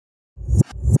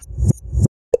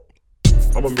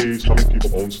I'm amazed how many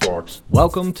people own stocks.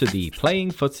 Welcome to the Playing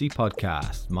Footsie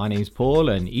podcast. My name's Paul,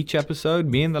 and each episode,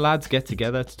 me and the lads get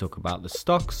together to talk about the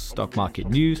stocks, stock market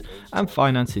news, and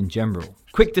finance in general.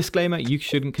 Quick disclaimer, you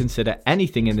shouldn't consider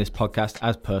anything in this podcast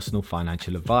as personal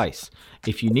financial advice.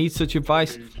 If you need such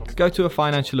advice, go to a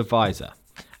financial advisor.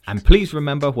 And please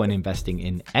remember, when investing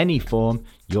in any form,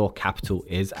 your capital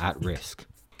is at risk.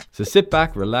 So sit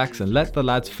back, relax, and let the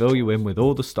lads fill you in with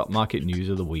all the stock market news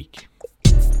of the week.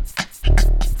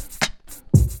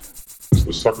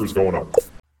 The sucker's going up.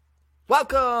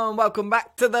 Welcome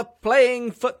back to the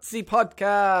Playing Footsie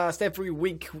podcast. Every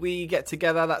week we get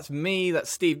together, that's me, that's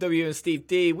Steve W and Steve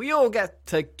D. We all get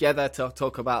together to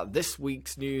talk about this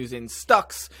week's news in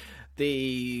stocks,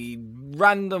 the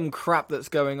random crap that's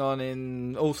going on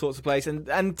in all sorts of places.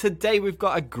 And today we've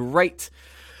got a great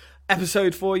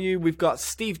episode for you. We've got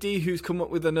Steve D who's come up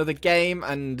with another game,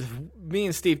 and me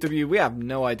and Steve W, we have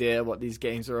no idea what these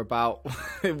games are about.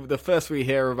 The first we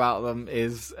hear about them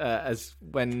is as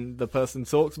when the person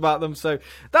talks about them, so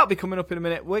that'll be coming up in a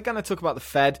minute. We're going to talk about the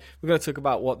Fed. We're going to talk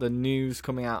about what the news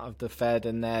coming out of the Fed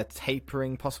and their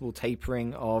possible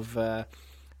tapering of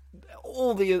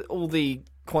all the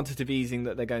quantitative easing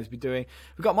that they're going to be doing.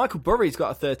 We've got Michael Burry's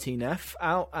got a 13F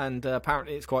out, and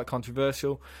apparently it's quite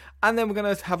controversial. And then we're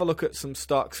going to have a look at some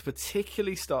stocks,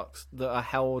 particularly stocks that are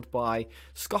held by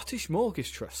Scottish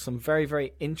Mortgage Trust. Some very,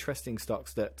 very interesting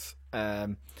stocks that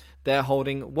they're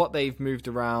holding, what they've moved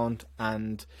around,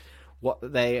 and what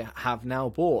they have now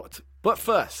bought. But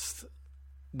first,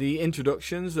 the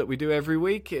introductions that we do every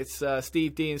week. It's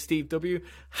Steve D and Steve W.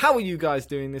 How are you guys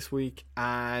doing this week?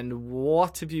 And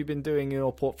what have you been doing in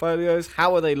your portfolios?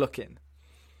 How are they looking?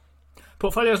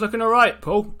 Portfolio's looking all right,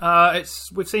 Paul.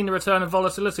 We've seen the return of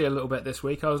volatility a little bit this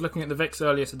week. I was looking at the VIX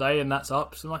earlier today, and that's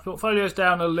up. So my portfolio's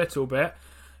down a little bit.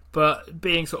 But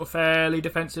being sort of fairly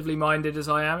defensively minded as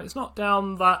I am, it's not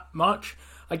down that much.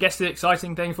 I guess the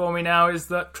exciting thing for me now is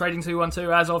that Trading 212,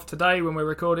 as of today, when we're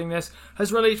recording this,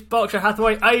 has released Berkshire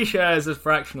Hathaway A shares as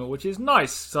fractional, which is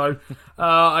nice. So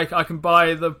I can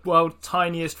buy the world's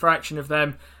tiniest fraction of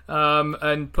them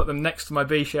and put them next to my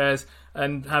B shares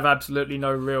and have absolutely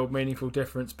no real meaningful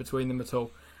difference between them at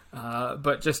all.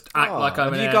 But just act like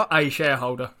I'm A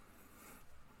shareholder.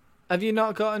 Have you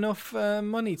not got enough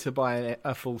money to buy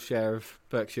a full share of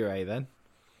Berkshire A then?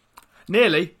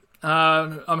 Nearly.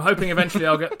 I'm hoping eventually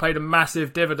I'll get paid a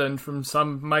massive dividend from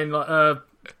some main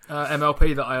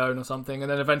MLP that I own or something, and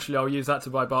then eventually I'll use that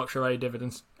to buy Berkshire A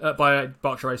dividends, buy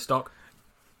Berkshire A stock.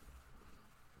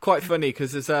 Quite funny,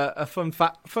 because there's a fun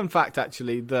fact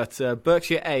actually that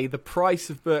Berkshire A, the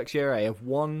price of Berkshire A, of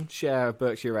one share of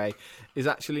Berkshire A, is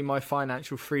actually my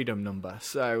financial freedom number.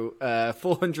 So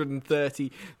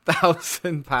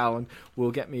 £430,000 will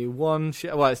get me one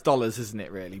share. Well, it's dollars, isn't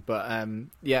it, really? But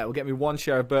yeah, it will get me one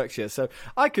share of Berkshire. So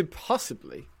I could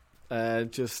possibly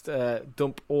just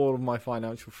dump all of my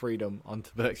financial freedom onto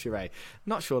Berkshire A.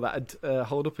 Not sure that'd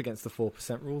hold up against the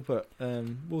 4% rule, but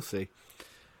we'll see.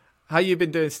 How you been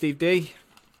doing, Steve D?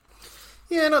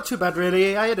 Yeah, not too bad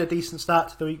really. I had a decent start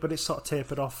to the week, but it's sort of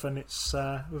tapered off, and it's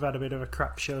we've had a bit of a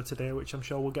crap show today, which I'm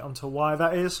sure we'll get onto why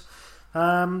that is.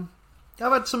 I've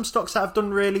had some stocks that have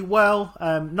done really well.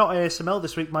 Not ASML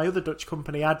this week. My other Dutch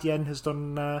company, Adyen, has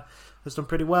done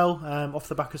pretty well off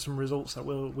the back of some results that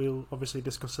we'll obviously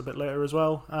discuss a bit later as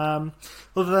well.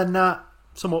 Other than that,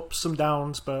 some ups, some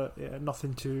downs, but yeah,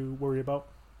 nothing to worry about.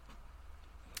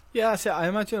 Yeah, so I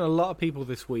imagine a lot of people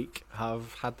this week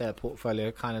have had their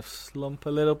portfolio kind of slump a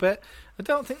little bit. I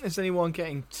don't think there's anyone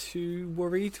getting too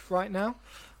worried right now,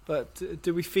 but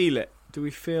do we feel it? Do we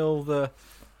feel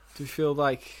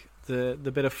like the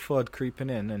bit of FUD creeping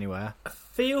in anywhere? I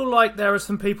feel like there are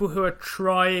some people who are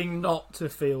trying not to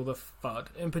feel the FUD.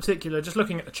 In particular, just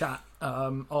looking at the chat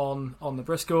on the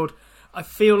Discord, I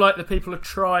feel like the people are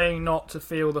trying not to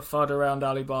feel the FUD around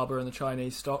Alibaba and the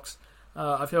Chinese stocks.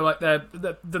 I feel like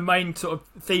the main sort of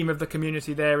theme of the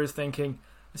community there is thinking,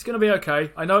 it's going to be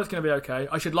okay. I know it's going to be okay.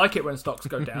 I should like it when stocks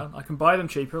go down. I can buy them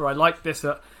cheaper. I like this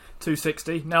at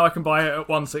 260. Now I can buy it at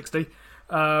 160.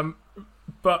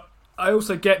 But I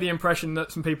also get the impression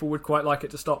that some people would quite like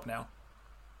it to stop now.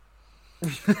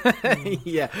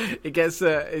 Yeah, it gets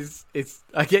I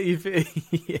get you.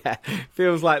 Yeah,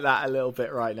 feels like that a little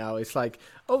bit right now. It's like,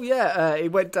 oh yeah,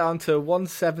 it went down to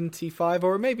 175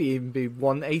 or maybe even be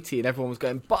 180, and everyone was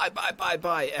going buy.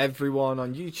 Everyone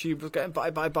on YouTube was going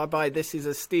buy. This is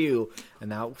a steal,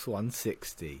 and now it's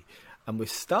 160, and we're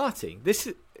starting. This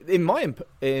is in my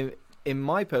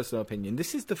personal opinion,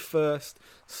 this is the first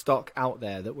stock out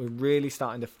there that we're really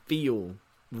starting to feel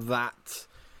that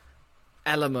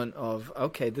element of,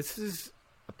 okay, this is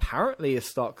apparently a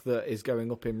stock that is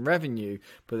going up in revenue,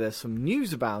 but there's some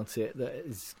news about it that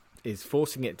is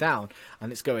forcing it down,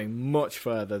 and it's going much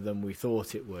further than we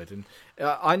thought it would. And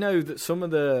I know that some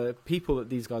of the people that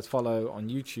these guys follow on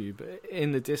YouTube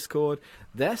in the Discord,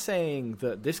 they're saying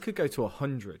that this could go to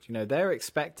 100. You know, they're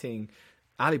expecting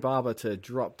Alibaba to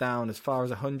drop down as far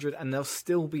as 100, and they'll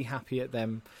still be happy at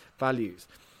them values.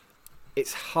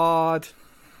 It's hard.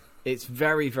 It's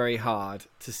very, very hard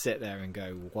to sit there and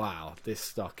go, wow, this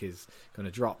stock is going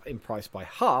to drop in price by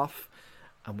half,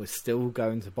 and we're still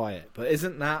going to buy it. But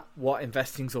isn't that what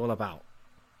investing's all about?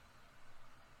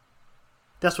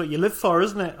 That's what you live for,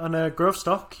 isn't it? On a growth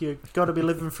stock, you've got to be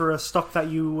living for a stock that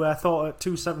you thought at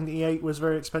 278 was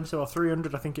very expensive, or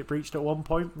 300, I think it breached at one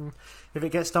point. And if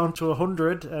it gets down to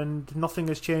 100 and nothing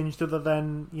has changed other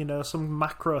than, you know, some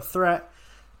macro threat,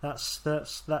 that's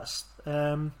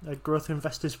a growth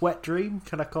investor's wet dream,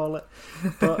 can I call it?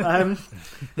 But I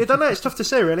don't know. It's tough to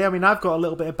say, really. I mean, I've got a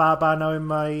little bit of bar now in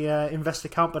my invest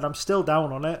account, but I'm still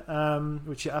down on it,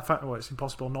 which I find, well, it's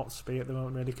impossible not to be at the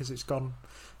moment, really, because it's gone.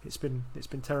 It's been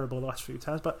terrible the last few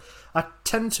times. But I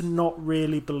tend to not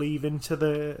really believe into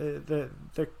the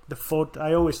FUD.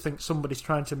 I always think somebody's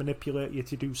trying to manipulate you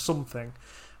to do something,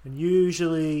 and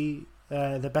usually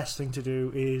the best thing to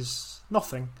do is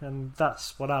nothing, and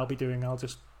that's what I'll be doing. I'll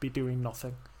just be doing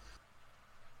nothing.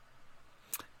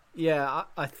 Yeah,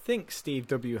 I think Steve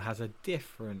W has a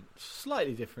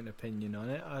slightly different opinion on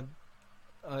it.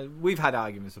 We've had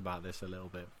arguments about this a little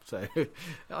bit, so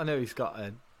I know you've got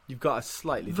a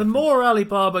slightly. The more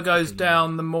Alibaba goes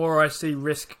down, the more I see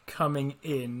risk coming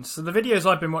in. So the videos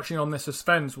I've been watching on this are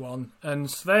Sven's one,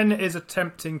 and Sven is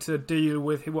attempting to deal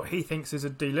with what he thinks is a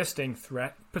delisting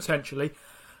threat, potentially,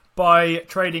 by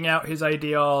trading out his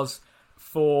ADRs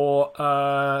for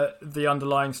the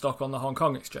underlying stock on the Hong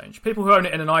Kong exchange. People who own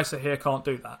it in an ISA here can't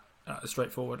do that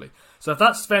straightforwardly. So if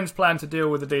that's Sven's plan to deal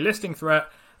with the delisting threat,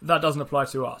 that doesn't apply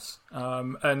to us.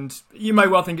 And you may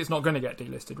well think it's not going to get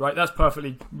delisted, right? That's a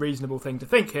perfectly reasonable thing to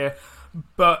think here.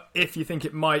 But if you think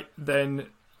it might, then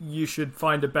you should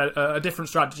find a different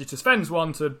strategy to Sven's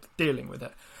one to dealing with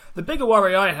it. The bigger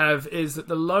worry I have is that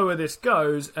the lower this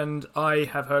goes, and I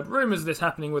have heard rumours of this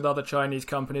happening with other Chinese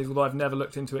companies, although I've never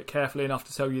looked into it carefully enough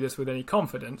to tell you this with any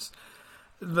confidence,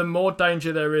 the more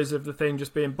danger there is of the thing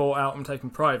just being bought out and taken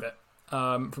private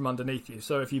from underneath you.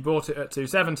 So if you bought it at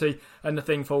 270 and the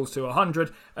thing falls to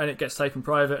 100 and it gets taken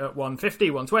private at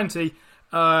 150, 120,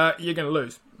 you're going to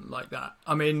lose like that.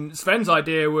 I mean, Sven's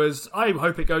idea was, I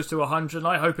hope it goes to 100 and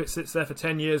I hope it sits there for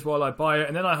 10 years while I buy it,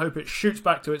 and then I hope it shoots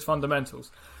back to its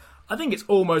fundamentals. I think it's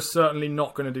almost certainly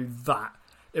not going to do that.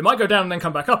 It might go down and then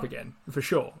come back up again, for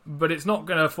sure, but it's not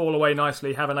going to fall away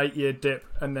nicely, have an 8-year dip,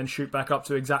 and then shoot back up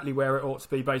to exactly where it ought to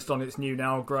be based on its new,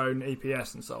 now grown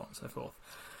EPS and so on and so forth.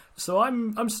 So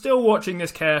I'm still watching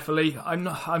this carefully.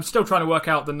 I'm still trying to work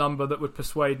out the number that would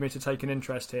persuade me to take an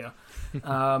interest here.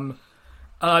 And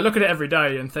I look at it every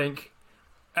day and think,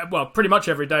 well, pretty much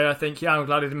every day I think, yeah, I'm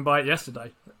glad I didn't buy it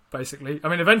yesterday, basically. I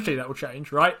mean, eventually that will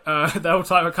change, right? There will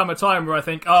come a time where I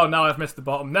think, oh, now I've missed the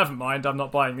bottom. Never mind, I'm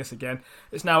not buying this again.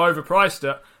 It's now overpriced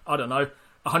at, I don't know,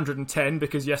 110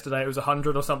 because yesterday it was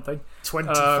 100 or something.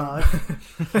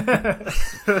 25.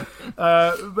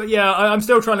 But yeah, I'm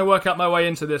still trying to work out my way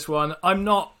into this one. I'm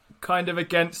not kind of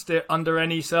against it under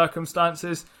any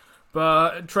circumstances,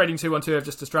 but Trading 212 have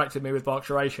just distracted me with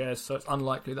Berkshire A shares, so it's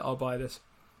unlikely that I'll buy this.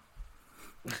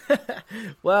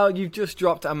 Well, you've just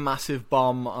dropped a massive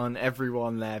bomb on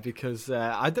everyone there, because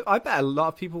I bet a lot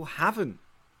of people haven't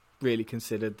really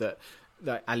considered that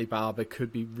Alibaba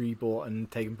could be rebought and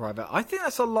taken private. I think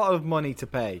that's a lot of money to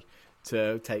pay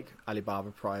to take Alibaba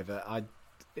private.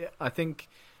 I think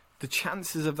the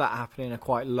chances of that happening are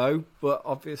quite low, but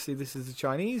obviously this is the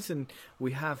Chinese and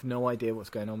we have no idea what's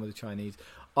going on with the Chinese.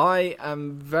 I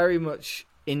am very much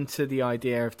into the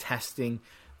idea of testing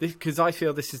this, because I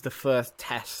feel this is the first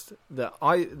test that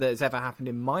has ever happened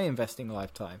in my investing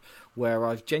lifetime, where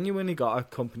I've genuinely got a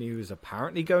company who is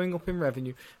apparently going up in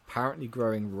revenue, apparently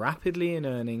growing rapidly in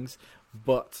earnings,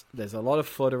 but there's a lot of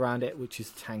FUD around it, which is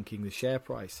tanking the share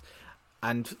price.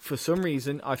 And for some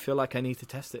reason, I feel like I need to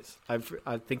test this.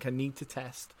 I think I need to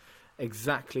test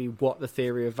exactly what the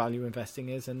theory of value investing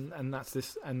is, and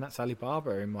that's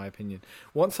Alibaba, in my opinion.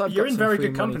 Once I've You're got in some very free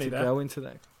good money company to there. go into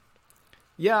that.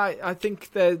 Yeah, I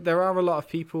think there are a lot of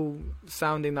people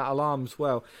sounding that alarm as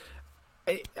well.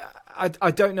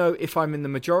 I don't know if I'm in the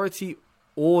majority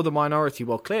or the minority.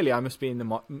 Well, clearly I must be in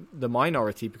the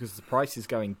minority because the price is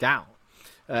going down.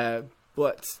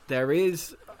 But there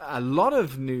is a lot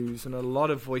of news and a lot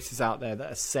of voices out there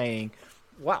that are saying,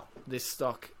 wow, this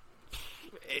stock,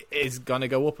 it is going to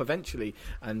go up eventually.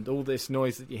 And all this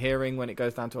noise that you're hearing when it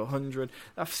goes down to 100,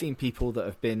 I've seen people that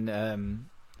have been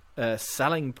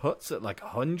selling puts at like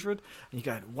 100, and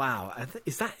you're going, wow,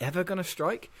 is that ever going to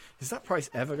strike? Is that price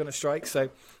ever going to strike? So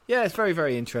yeah, it's very,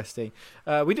 very interesting.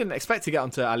 We didn't expect to get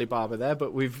onto Alibaba there,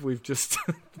 but we've just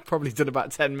probably done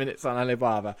about 10 minutes on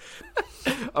Alibaba.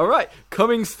 All right,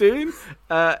 coming soon,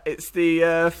 it's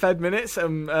the Fed Minutes,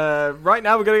 and right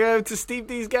now we're going to go to Steve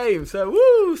D's game. So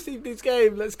woo, Steve D's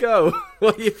game, let's go.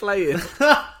 What are you playing?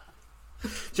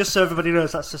 Just so everybody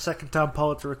knows, that's the second time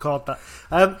Paul had to record that,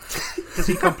 because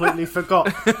he completely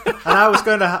forgot. And I was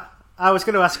going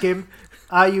to ask him,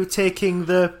 are you taking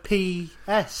the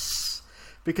PS?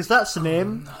 Because that's the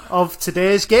name of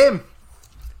today's game.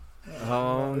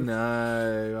 Oh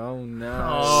no!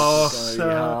 Oh, it's gonna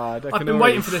be hard. I've been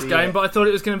waiting for this game, but I thought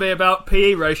it was going to be about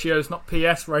PE ratios, not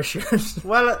PS ratios.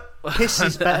 Well, piss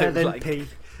is better than like... P.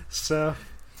 So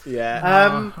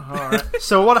yeah. All right.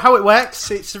 So how it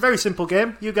works? It's a very simple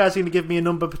game. You guys are going to give me a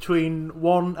number between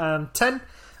 1 and 10.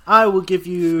 I will give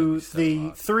you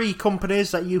the 3 companies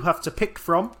that you have to pick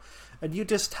from, and you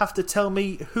just have to tell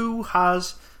me who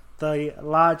has the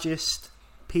largest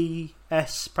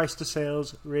PS price to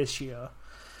sales ratio.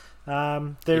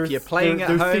 If you're playing at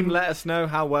home, let us know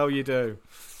how well you do.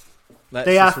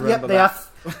 They are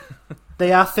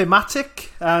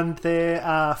thematic and they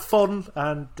are fun,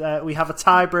 and we have a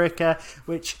tiebreaker,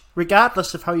 which,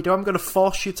 regardless of how you do, I'm going to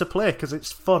force you to play because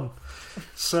it's fun.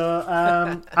 So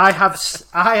I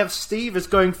have Steve as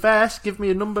going first. Give me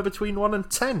a number between 1 and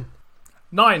 10.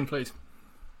 9, please.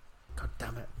 God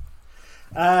damn it.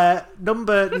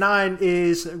 Number 9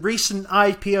 is recent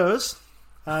IPOs,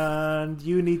 and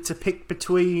you need to pick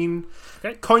between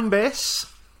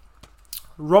Coinbase,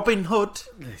 Robinhood,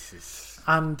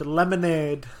 and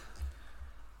Lemonade.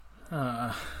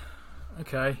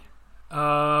 Okay.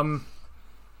 I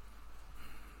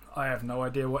have no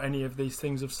idea what any of these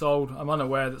things have sold. I'm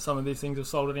unaware that some of these things have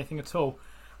sold anything at all.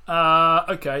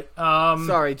 Okay.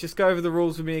 Sorry, just go over the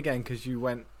rules with me again because you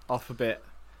went off a bit.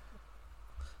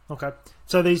 Okay.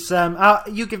 So these,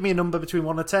 you give me a number between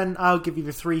 1 and 10. I'll give you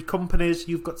the 3 companies.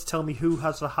 You've got to tell me who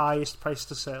has the highest price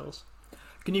to sales.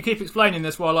 Can you keep explaining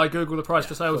this while I Google the price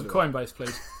to sales of Coinbase,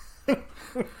 please?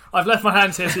 I've left my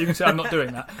hands here so you can see I'm not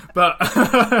doing that. But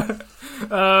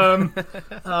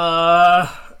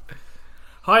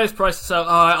highest price to sale.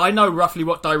 I know roughly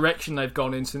what direction they've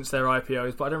gone in since their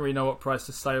IPOs, but I don't really know what price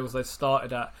to sales they've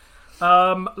started at.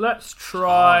 Let's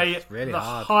try really the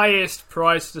hard. Highest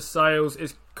price to sales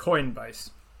is Coinbase.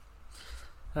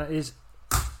 That is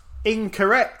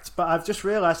incorrect, but I've just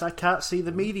realised I can't see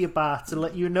the media bar to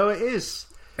let you know it is.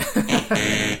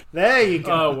 There you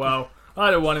go. Oh, well. I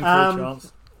had a 1 in 3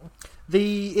 chance.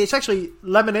 It's actually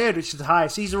Lemonade, which is the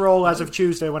highest. These are all as of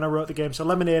Tuesday when I wrote the game. So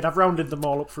Lemonade, I've rounded them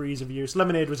all up for ease of use.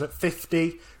 Lemonade was at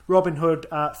 50, Robinhood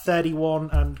at 31,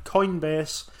 and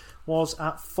Coinbase was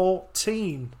at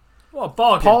 14. What a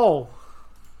bargain. Paul,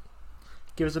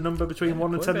 give us a number between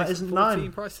 1 and 10 that isn't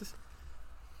 9. Prices.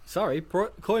 Sorry,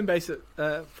 Coinbase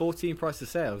at 14 price to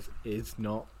sales is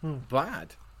not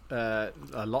bad. A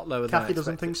lot lower than Kathy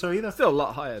doesn't think so either. Still a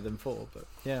lot higher than 4, but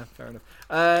yeah, fair enough.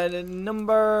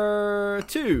 Number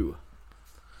 2.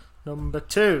 Number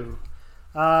 2.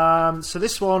 So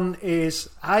this one is,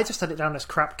 I just had it down as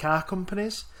crap car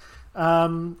companies.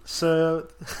 So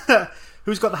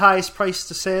who's got the highest price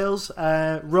to sales?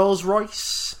 Rolls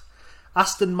Royce,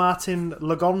 Aston Martin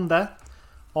Lagonda,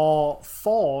 or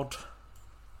Ford?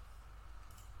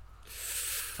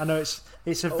 I know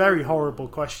it's a very horrible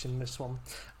question, this one.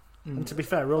 And to be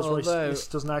fair, Rolls Royce this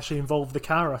doesn't actually involve the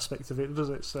car aspect of it,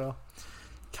 does it? So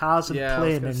cars and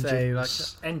plane engines. Say, like,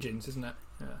 engines, isn't it?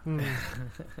 Yeah.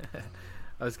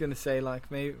 I was going to say, like,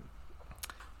 maybe.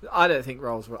 I don't think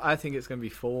Rolls Royce. I think it's going to be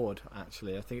Ford,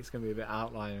 actually. I think it's going to be a bit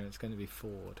outlier and it's going to be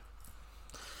Ford.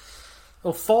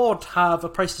 Well, Ford have a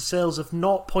price to sales of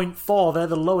 0.4. They're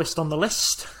the lowest on the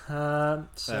list.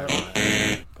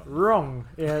 Wrong.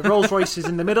 Yeah, Rolls Royce is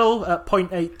in the middle at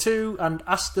 0.82, and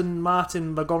Aston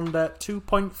Martin Lagonda at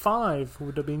 2.5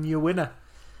 would have been your winner.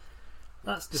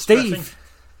 That's distressing. Steve.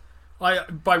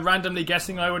 By randomly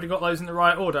guessing, I would have got those in the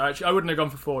right order. Actually, I wouldn't have gone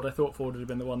for Ford. I thought Ford would have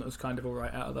been the one that was kind of all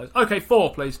right out of those. Okay,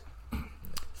 4, please.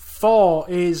 4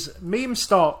 is meme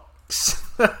stocks.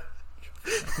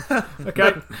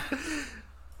 Okay.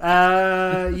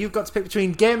 You've got to pick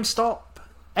between GameStop,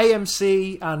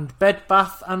 AMC, and Bed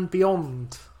Bath and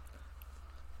Beyond.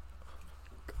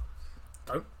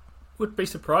 Would be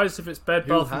surprised if it's Bed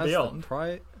Bath and Beyond.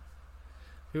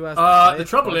 Who has the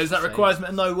trouble is that requires me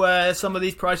to know where some of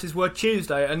these prices were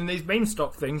Tuesday, and in these meme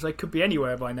stock things, they could be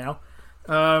anywhere by now.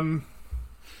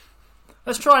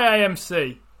 Let's try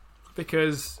AMC,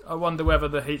 because I wonder whether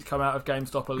the heat's come out of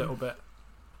GameStop a little bit.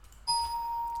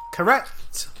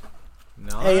 Correct.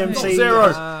 Nice. AMC,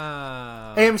 Zero.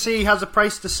 AMC has a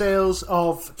price to sales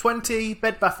of 20.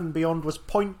 Bed Bath & Beyond was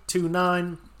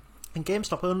 0.29. And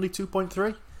GameStop only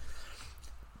 2.3.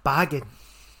 Bargain.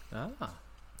 Yeah.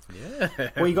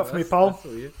 What you got for me, Paul?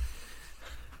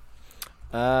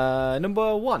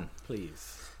 Number 1,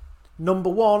 please. Number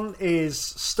 1 is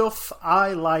stuff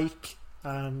I like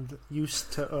and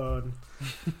used to own.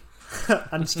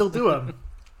 And still do own.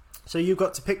 So you've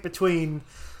got to pick between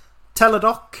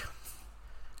Teladoc,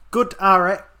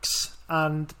 GoodRx,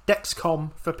 and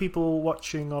Dexcom. For people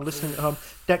watching or listening at home,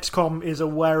 Dexcom is a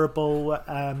wearable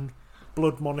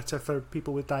blood monitor for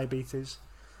people with diabetes.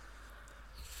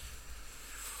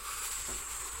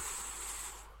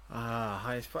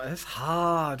 It's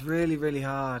hard, really, really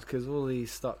hard, because all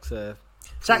these stocks are...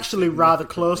 It's actually rather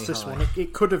close, this one.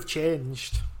 It could have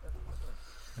changed.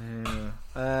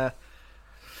 Yeah.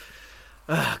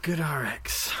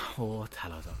 GoodRx or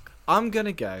Teladoc. I'm going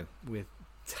to go with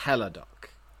Teladoc.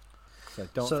 I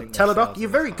don't So think their Teladoc, sales you're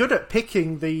are very fine. good at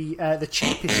picking the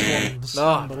cheapest ones Oh,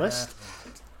 on the list.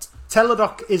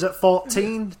 Teladoc is at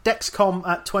 14, Dexcom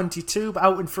at 22, but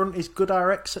out in front is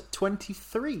GoodRx at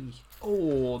 23.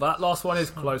 Oh, that last one is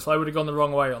close. I would have gone the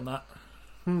wrong way on that.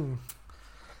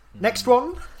 Next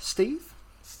one, Steve.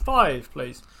 5,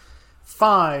 please.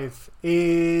 5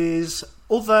 is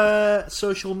other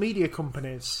social media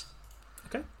companies.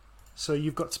 Okay. So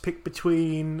you've got to pick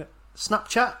between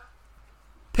Snapchat,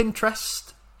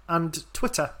 Pinterest, and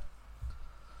Twitter.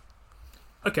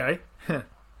 Okay.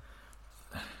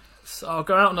 So I'll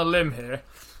go out on a limb here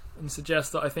and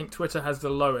suggest that I think Twitter has the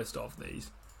lowest of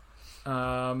these.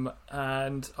 And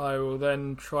I will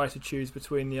then try to choose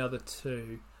between the other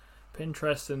two.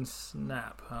 Pinterest and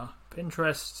Snap, huh?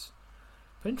 Pinterest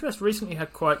recently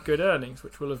had quite good earnings,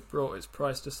 which will have brought its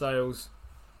price to sales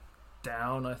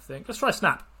down, I think. Let's try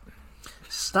Snap.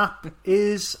 Snap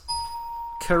is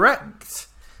correct.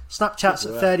 Snapchat's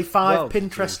at 35, Well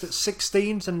Pinterest produced. at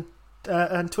 16,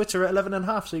 and Twitter at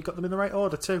 11.5. So you got them in the right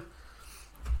order too.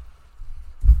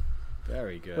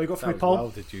 Very good. What you got for That me, was Paul? well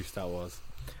deduced, that was.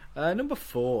 Number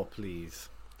 4, please.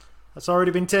 That's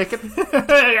already been taken.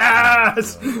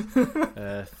 Yes!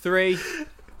 3.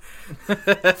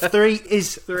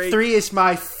 Three is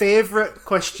my favourite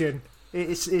question.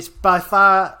 It's by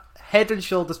far head and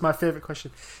shoulders my favourite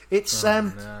question. It's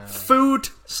food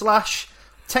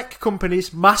 / tech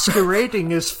companies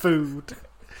masquerading as food.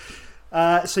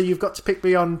 So you've got to pick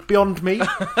Beyond Meat,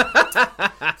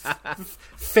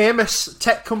 famous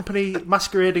tech company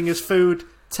masquerading as food,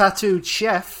 Tattooed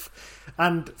Chef,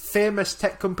 and famous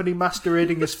tech company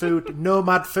masquerading as food,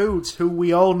 Nomad Foods, who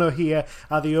we all know here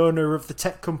are the owner of the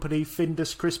tech company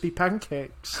Findus Crispy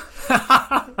Pancakes.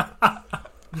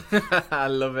 I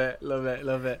love it.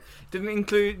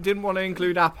 Didn't want to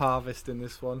include App Harvest in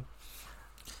this one.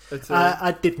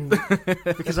 I didn't,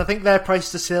 because I think their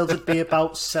price to sales would be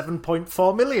about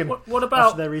 7.4 million. What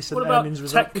about their recent what about earnings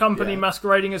tech result. company Yeah.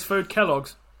 masquerading as food,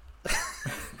 Kellogg's?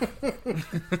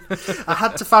 I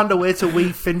had to find a way to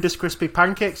weave Findus Crispy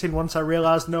Pancakes in once I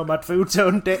realised Nomad Foods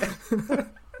owned it.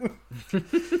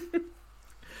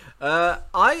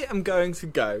 I am going to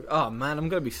go... Oh, man, I'm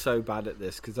going to be so bad at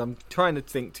this because I'm trying to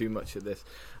think too much of this.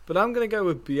 But I'm going to go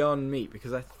with Beyond Meat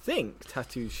because I think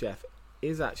Tattoo Chef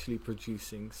is actually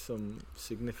producing some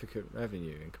significant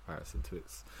revenue in comparison to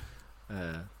its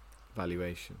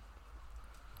valuation.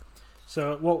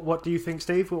 So what do you think,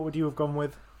 Steve? What would you have gone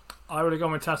with? I would have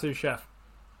gone with Tattoo Chef.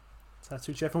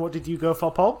 Tattoo Chef. And what did you go for,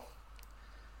 Paul?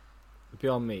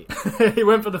 Beyond Meat. He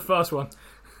went for the first one.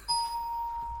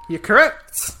 You're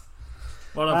correct.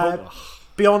 Well done, Paul.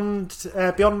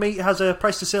 Beyond Meat has a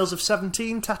price to sales of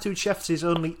 17. Tattooed Chefs is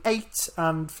only 8,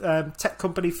 and tech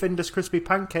company Findus Crispy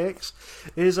Pancakes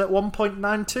is at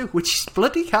 1.92, which is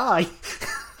bloody high.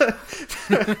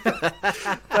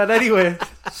 But anyway,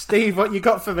 Steve, what you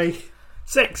got for me?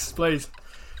 6, please.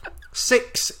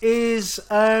 6 is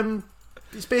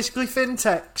it's basically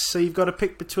fintechs. So you've got to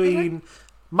pick between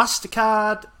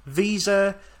MasterCard,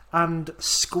 Visa, and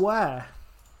Square.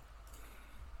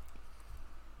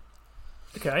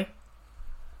 Okay.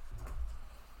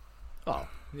 Oh,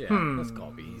 yeah. That's got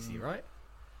to be easy, right?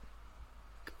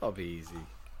 Got to be easy.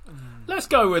 Let's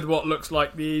go with what looks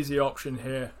like the easy option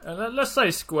here. Let's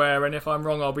say Square, and if I'm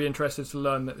wrong, I'll be interested to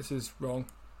learn that this is wrong.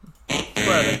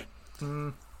 Square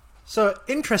then. So,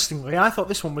 interestingly, I thought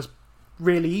this one was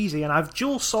really easy, and I've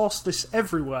dual sourced this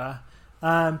everywhere.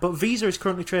 But Visa is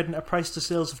currently trading at a price to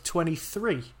sales of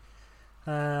 23.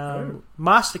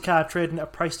 MasterCard trading at a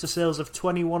price to sales of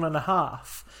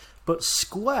 21.5. But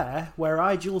Square, where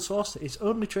I dual sourced it, is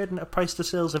only trading at a price to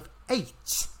sales of 8.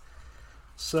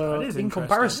 So, That is in interesting.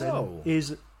 comparison, Whoa.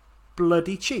 is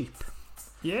bloody cheap.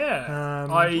 Yeah.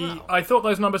 Wow. I thought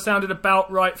those numbers sounded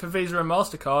about right for Visa and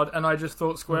MasterCard, and I just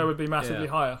thought Square would be massively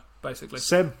Yeah. higher, basically.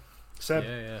 Same.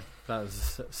 Yeah. That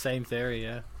was the same theory,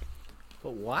 yeah.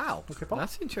 But wow, Okay, Paul.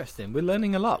 that's interesting. We're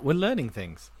learning a lot. We're learning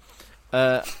things.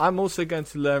 I'm also going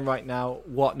to learn right now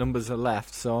what numbers are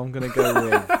left, so I'm going to go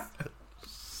with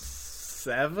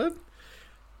 7.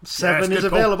 7 Yes, is good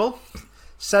call. available.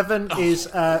 7 is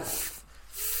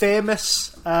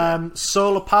famous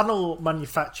solar panel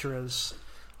manufacturers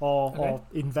or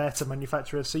inverter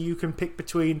manufacturers. So you can pick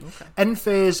between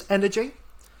Enphase Energy,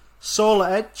 Solar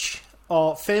Edge,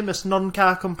 or famous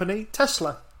non-car company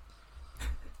Tesla.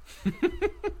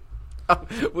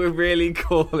 We're really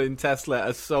calling Tesla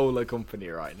a solar company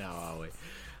right now, are we?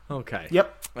 Okay.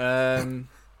 Yep.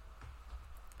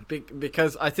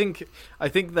 Because I think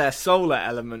their solar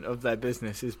element of their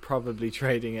business is probably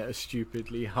trading at a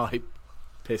stupidly high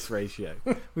piss ratio.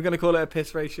 We're going to call it a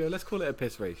piss ratio. Let's call it a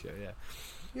piss ratio. Yeah.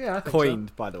 Yeah, I think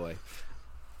Coined, by the way.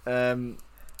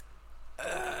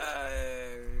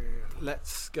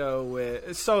 Let's go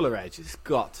with Solar Edge. It's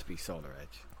got to be Solar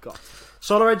Edge. Got to. so.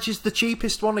 Solar Edge is the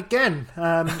cheapest one again.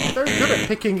 Very good at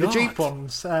picking the cheap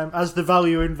ones as the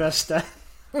value investor.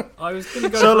 I was going to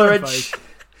go Solar for Edge.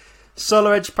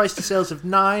 Solar Edge price to sales of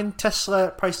 9, Tesla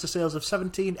price to sales of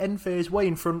 17, Enphase way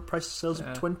in front price to sales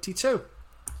of 22.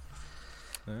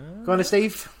 Go on,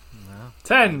 Steve.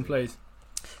 10, please.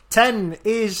 10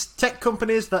 is tech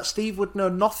companies that Steve would know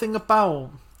nothing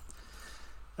about.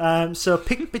 So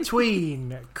pick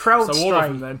between So all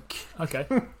of them CrowdStrike, then. Okay.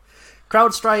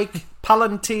 CrowdStrike,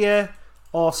 Palantir,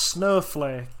 or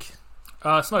Snowflake.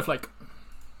 Snowflake.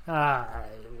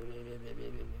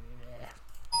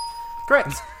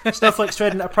 Correct. Snowflake's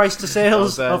trading at a price to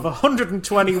sales Well of done.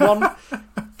 121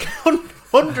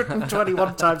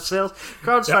 times sales.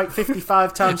 CrowdStrike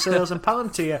 55 times sales, and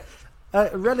Palantir,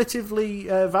 a relatively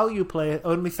value play,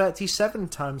 only 37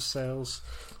 times sales.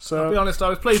 I'll be So honest, I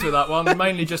was pleased with that one,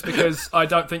 mainly just because I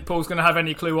don't think Paul's going to have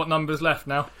any clue what number's left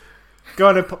now. go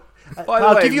on. By the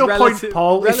I'll way, give you a point,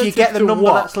 Paul, if you relative get the to number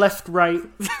what? that's left right.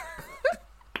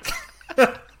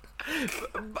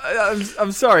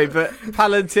 I'm sorry, but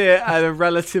Palantir and a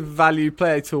relative value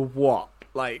player to what?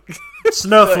 Like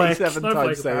Snowflake. 37 Snowflake,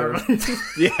 times sales. apparently.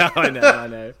 Yeah, I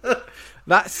know.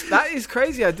 That is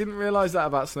crazy. I didn't realise that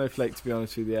about Snowflake, to be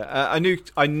honest with you. I knew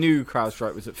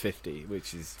CrowdStrike was at 50,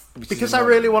 which is Because I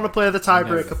really want to play the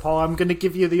tiebreaker, Paul, I'm going to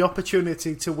give you the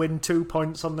opportunity to win 2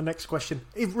 points on the next question.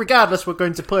 Regardless, we're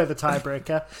going to play the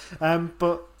tiebreaker,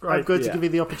 but I'm Right, going to yeah. give you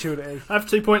the opportunity. I have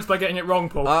 2 points by getting it wrong,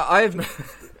 Paul. I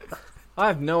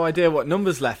have no idea what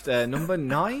number's left. Number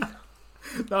 9?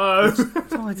 No.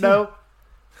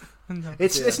 No,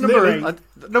 it's number Nearly.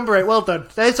 8. Number 8, well done.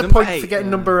 There's a Number point 8, for getting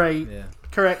yeah. number 8. Yeah.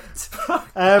 Correct.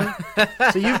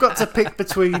 So you've got to pick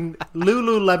between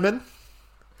Lululemon,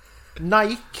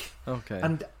 Nike, Okay.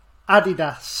 and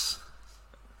Adidas.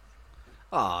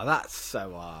 Oh, that's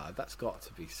so hard. That's got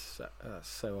to be so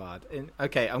hard.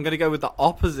 Okay, I'm going to go with the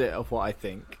opposite of what I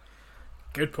think.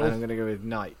 Good, And Paul. I'm going to go with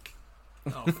Nike.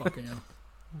 Oh, fucking hell.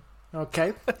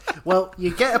 Okay. Well,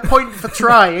 you get a point for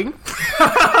trying. It's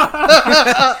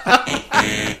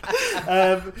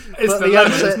But the the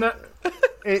lemon, answer- isn't it?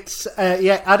 It's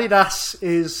Adidas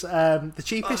is the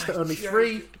cheapest at only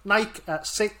 3, Nike at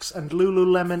 6, and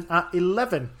Lululemon at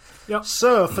 11. Yep.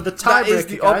 So for the That tiebreaker, is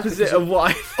the guys, opposite because of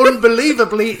what I...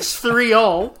 unbelievably, it's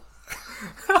 3-all.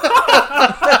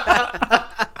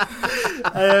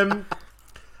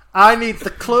 I need the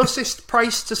closest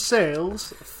price to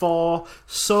sales for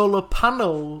solar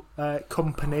panel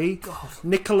company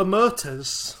Nikola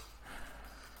Motors.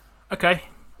 Okay.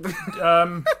 Hold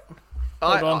on.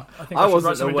 I think I, should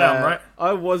write something down, right?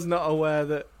 I was not aware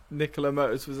that Nikola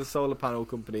Motors was a solar panel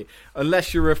company,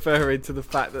 unless you're referring to the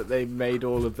fact that they made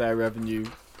all of their revenue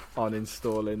on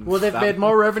installing. Well, they've that- made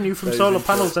more revenue from those solar into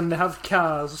panels it. than they have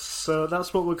cars, so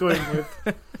that's what we're going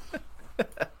with.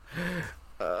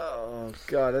 Oh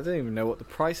god, I don't even know what the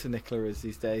price of Nikola is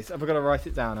these days. Have I got to write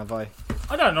it down? Have I?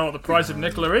 I don't know what the price of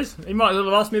Nikola is. He might as well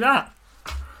have asked me that.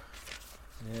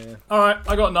 Yeah. Alright,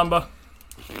 I got a number.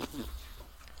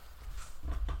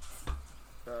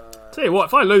 Tell you what,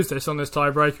 if I lose this on this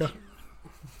tiebreaker,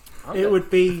 It would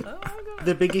be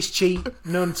the biggest cheat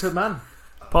known to man.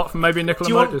 apart from maybe Nikola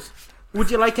Do you want- Motors. Would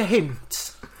you like a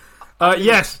hint?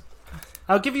 Yes.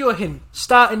 I'll give you a hint.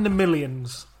 Start in the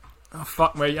millions. Oh,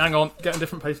 fuck me. Hang on. Get a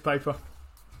different piece of paper.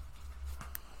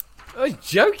 Oh,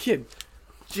 joking.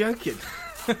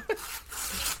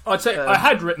 I'd say I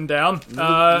had written down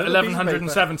little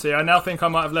 1170. I now think I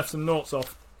might have left some noughts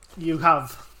off. You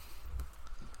have.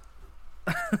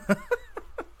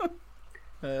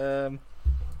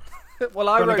 Well,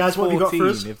 I wrote guys, what have you got 14, for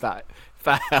us? if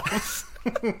that helps.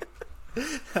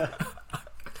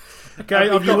 Okay,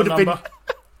 I've got a number.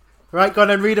 Right, go on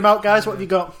and read them out, guys. What have you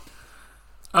got?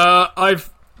 I've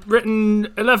written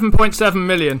 11.7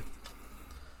 million.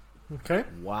 Okay.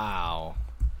 Wow.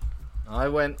 I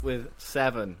went with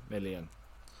 7 million.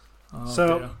 Oh,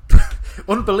 So, dear.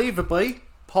 unbelievably,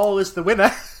 Paul is the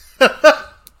winner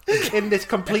in this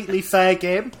completely fair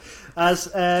game. As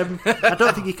I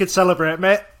don't think you could celebrate,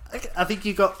 mate. I think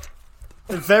you got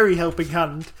a very helping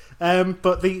hand.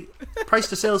 But the price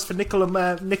to sales for Nikola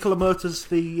Motors,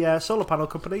 the solar panel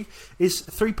company, is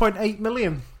 3.8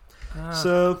 million.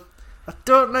 So I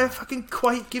don't know if I can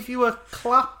quite give you a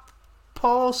clap,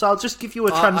 Paul. So I'll just give you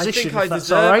a transition. I think I if that's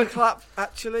deserve all right. a clap.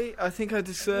 Actually, I think I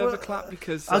deserve a clap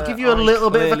because I'll give you a little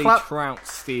bit of a clap. Trounced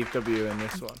Steve W in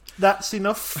this one. That's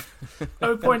enough. I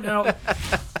would point out,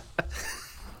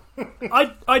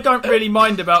 I don't really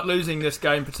mind about losing this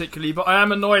game particularly, but I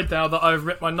am annoyed now that I've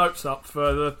ripped my notes up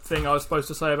for the thing I was supposed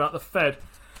to say about the Fed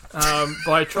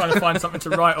by trying to find something to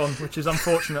write on, which is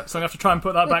unfortunate. So I'm going to have to try and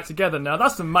put that back together now.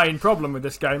 That's the main problem with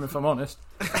this game, if I'm honest.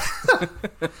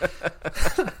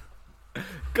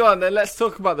 Go on then, let's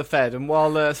talk about the Fed. And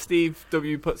while Steve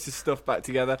W puts his stuff back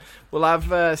together, we'll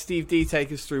have Steve D take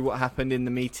us through what happened in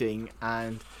the meeting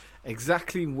and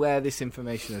exactly where this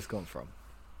information has gone from.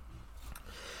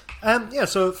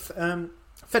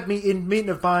 Fed meeting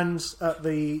of minds at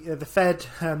the Fed.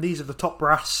 These are the top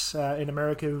brass in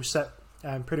America who set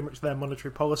pretty much their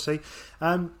monetary policy.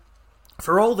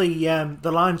 For all the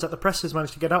lines that the press has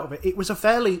managed to get out of it, it was a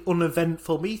fairly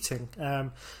uneventful meeting.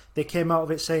 They came out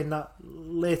of it saying that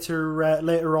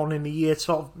later on in the year,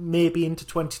 sort of maybe into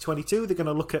 2022, they're going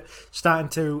to look at starting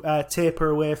to taper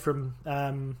away from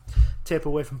bond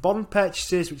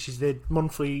purchases, which is the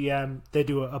monthly. They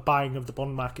do a buying of the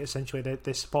bond market. Essentially,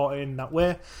 they support it in that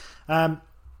way.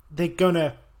 They're going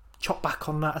to chop back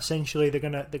on that. Essentially, they're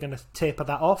going to taper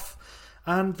that off.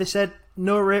 And they said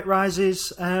no rate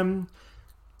rises.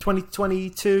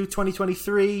 2022,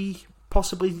 2023.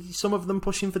 Possibly some of them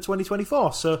pushing for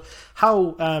 2024. So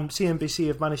how CNBC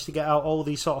have managed to get out all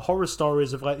these sort of horror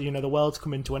stories of the world's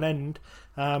coming to an end,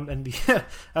 and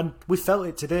we felt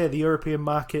it today. The European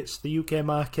markets, the UK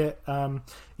market,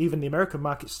 even the American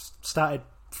markets started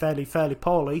fairly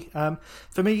poorly.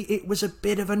 For me, it was a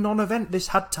bit of a non-event. This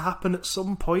had to happen at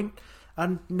some point,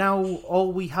 and now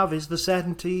all we have is the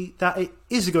certainty that it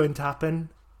is going to happen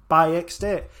by X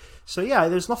date. So yeah,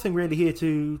 there's nothing really here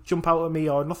to jump out at me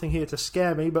or nothing here to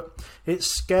scare me, but it's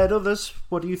scared others.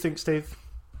 What do you think, Steve?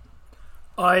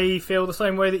 I feel the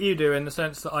same way that you do, in the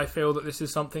sense that I feel that this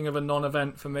is something of a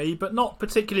non-event for me, but not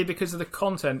particularly because of the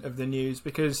content of the news,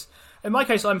 because in my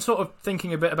case I'm sort of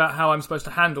thinking a bit about how I'm supposed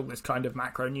to handle this kind of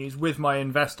macro news with my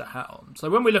investor hat on. So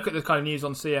when we look at this kind of news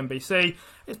on CNBC,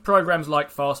 it's programs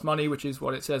like Fast Money, which is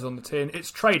what it says on the tin.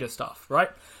 It's trader stuff, right?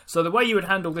 So the way you would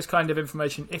handle this kind of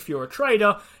information if you're a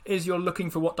trader is you're looking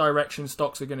for what direction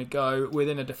stocks are going to go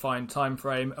within a defined time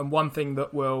frame, and one thing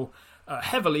that will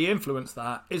heavily influence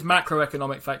that is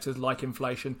macroeconomic factors like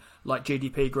inflation, like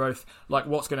GDP growth, like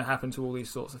what's going to happen to all these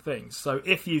sorts of things. So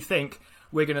if you think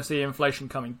we're going to see inflation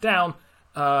coming down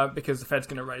because the Fed's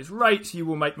going to raise rates, you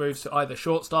will make moves to either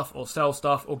short stuff or sell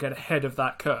stuff or get ahead of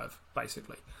that curve,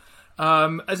 basically.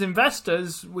 As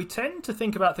investors, we tend to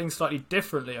think about things slightly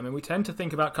differently. I mean, we tend to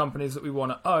think about companies that we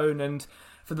want to own, and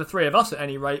for the three of us at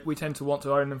any rate, we tend to want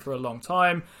to own them for a long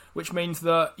time, which means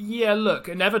that, yeah, look,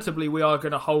 inevitably we are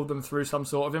going to hold them through some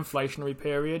sort of inflationary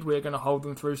period, we're going to hold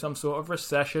them through some sort of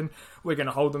recession, we're going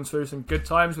to hold them through some good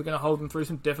times, we're going to hold them through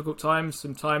some difficult times,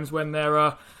 some times when there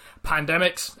are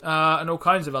pandemics and all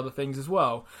kinds of other things as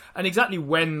well. And exactly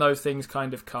when those things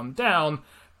kind of come down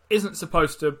isn't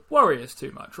supposed to worry us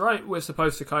too much, right? We're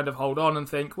supposed to kind of hold on and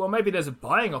think, well, maybe there's a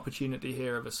buying opportunity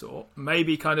here of a sort.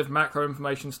 Maybe kind of macro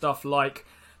information stuff like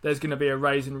there's going to be a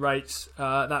raise in rates,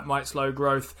 that might slow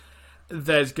growth.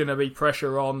 There's going to be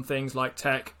pressure on things like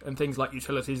tech, and things like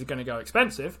utilities are going to go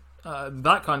expensive.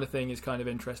 That kind of thing is kind of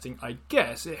interesting, I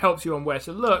guess. It helps you on where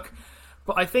to look.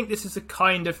 But I think this is the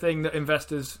kind of thing that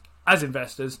investors,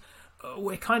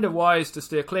 we're kind of wise to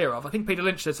steer clear of. I think Peter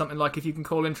Lynch said something like, if you can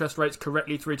call interest rates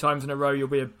correctly 3 times in a row, you'll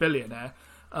be a billionaire.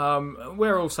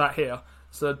 We're all sat here,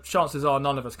 so chances are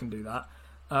none of us can do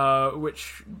that,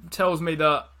 which tells me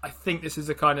that I think this is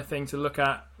the kind of thing to look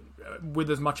at with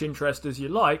as much interest as you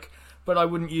like, but I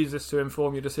wouldn't use this to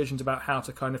inform your decisions about how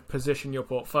to kind of position your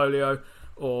portfolio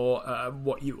or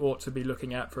what you ought to be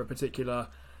looking at for a particular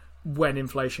when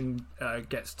inflation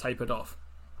gets tapered off.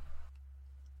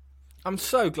 I'm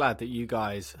so glad that you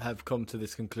guys have come to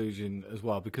this conclusion as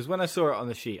well, because when I saw it on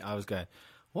the sheet, I was going,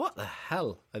 what the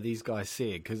hell are these guys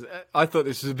seeing? Because I thought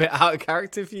this was a bit out of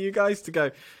character for you guys to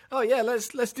go, oh yeah,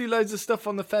 let's do loads of stuff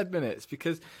on the Fed minutes,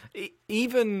 because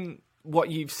even what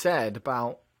you've said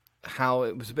about how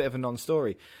it was a bit of a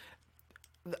non-story,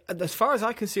 as far as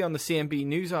I can see on the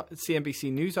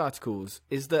CNBC news articles,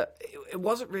 is that it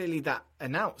wasn't really that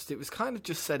announced. It was kind of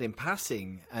just said in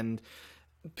passing, and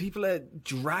people are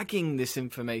dragging this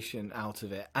information out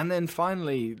of it. And then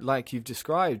finally, like you've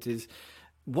described, is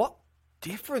what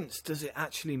difference does it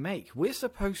actually make? We're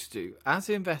supposed to, as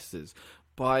investors,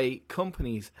 buy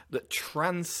companies that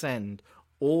transcend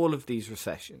all of these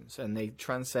recessions, and they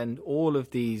transcend all of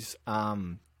these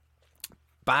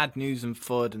bad news and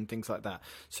FUD and things like that.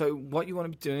 So what you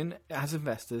want to be doing as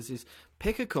investors is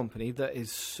pick a company that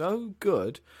is so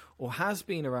good, or has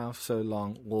been around for so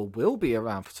long, or will be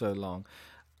around for so long,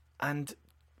 and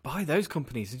buy those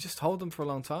companies and just hold them for a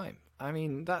long time. I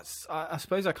mean, I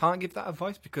suppose I can't give that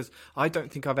advice because I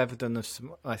don't think I've ever done this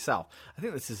myself. I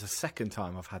think this is the second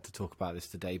time I've had to talk about this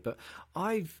today, but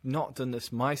I've not done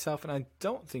this myself, and I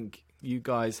don't think you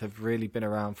guys have really been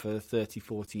around for 30,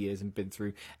 40 years and been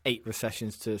through 8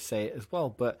 recessions to say it as well.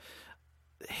 But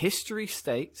history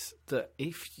states that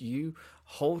if you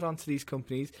hold on to these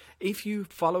companies, if you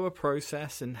follow a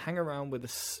process and hang around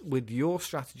with your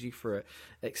strategy for an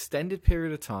extended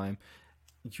period of time,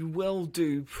 you will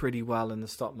do pretty well in the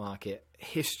stock market.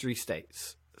 History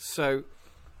states. So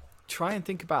try and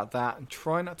think about that, and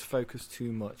try not to focus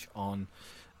too much on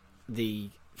the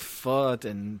FUD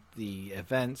and the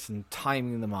events and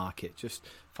timing the market. Just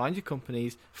find your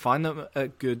companies, find them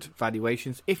at good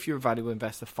valuations. If you're a value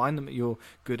investor, find them at your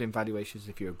good in valuations.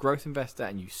 If you're a growth investor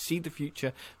and you see the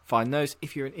future, find those.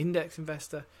 If you're an index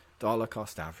investor, dollar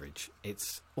cost average.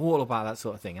 It's all about that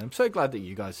sort of thing. And I'm so glad that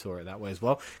you guys saw it that way as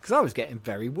well, because I was getting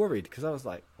very worried, because I was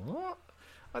like, what?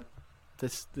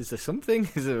 Is there something?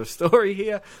 Is there a story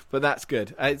here? But that's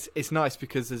good. It's nice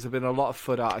because there's been a lot of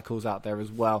FUD articles out there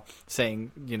as well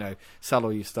saying, sell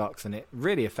all your stocks, and it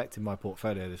really affected my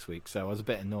portfolio this week, so I was a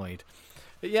bit annoyed.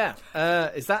 But yeah,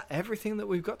 is that everything that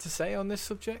we've got to say on this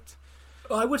subject?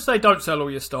 I would say don't sell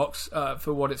all your stocks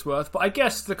for what it's worth, but I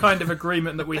guess the kind of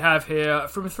agreement that we have here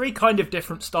from 3 kind of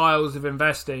different styles of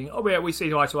investing, we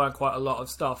see eye to eye on quite a lot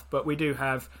of stuff, but we do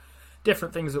have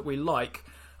different things that we like.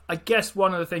 I guess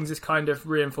one of the things this kind of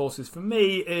reinforces for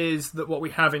me is that what we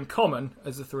have in common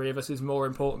as the 3 of us is more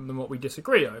important than what we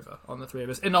disagree over on the 3 of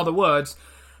us. In other words,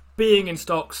 being in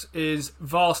stocks is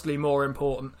vastly more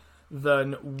important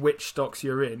than which stocks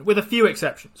you're in, with a few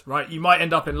exceptions, right? You might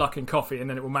end up in Luckin Coffee, and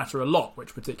then it will matter a lot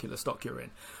which particular stock you're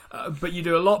in. But you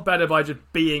do a lot better by just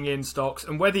being in stocks,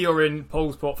 and whether you're in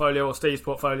Paul's portfolio or Steve's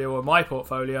portfolio or my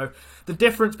portfolio, the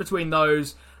difference between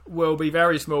those will be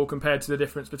very small compared to the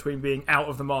difference between being out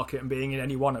of the market and being in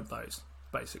any one of those,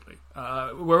 basically.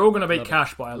 We're all going to beat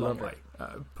cash by a long way,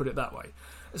 put it that way.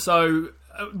 So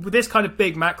with this kind of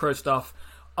big macro stuff,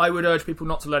 I would urge people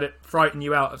not to let it frighten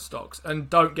you out of stocks, and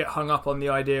don't get hung up on the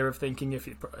idea of thinking if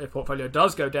your portfolio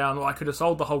does go down, I could have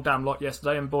sold the whole damn lot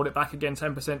yesterday and bought it back again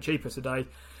 10% cheaper today.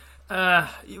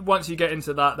 Once you get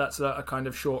into that, that's a kind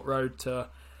of short road to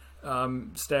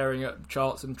staring at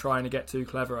charts and trying to get too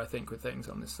clever, I think, with things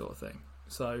on this sort of thing.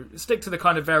 So stick to the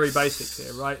kind of very basics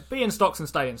here, right? Be in stocks and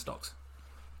stay in stocks.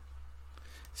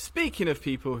 Speaking of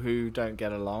people who don't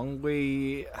get along,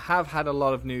 we have had a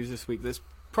lot of news this week that's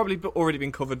probably already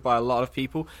been covered by a lot of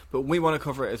people, but we want to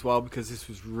cover it as well because this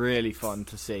was really fun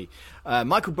to see.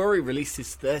 Michael Burry released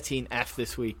his 13F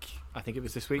this week. I think it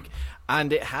was this week,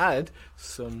 and it had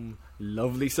some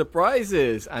lovely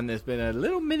surprises, and there's been a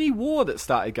little mini war that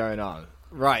started going on.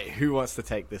 Right, who wants to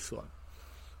take this one?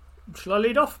 Shall I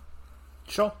lead off?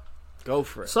 Sure. Go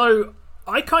for it. So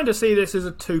I kind of see this as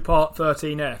a 2-part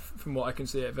 13F from what I can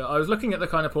see of it. I was looking at the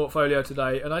kind of portfolio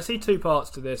today, and I see 2 parts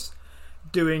to this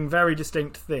doing very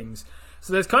distinct things.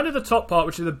 So there's kind of the top part,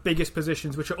 which are the biggest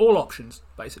positions, which are all options,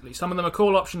 basically. Some of them are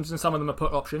call options and some of them are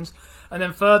put options. And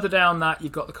then further down that,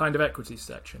 you've got the kind of equities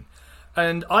section.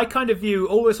 And I kind of view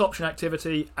all this option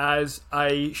activity as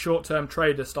a short-term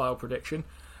trader style prediction,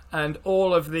 and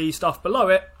all of the stuff below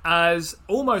it as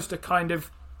almost a kind of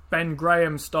Ben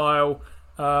Graham style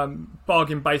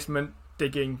bargain basement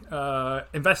digging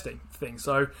investing thing.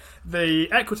 So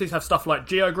the equities have stuff like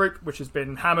Geo Group, which has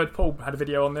been hammered. Paul had a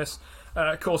video on this.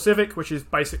 Core Civic, which is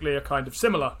basically a kind of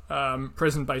similar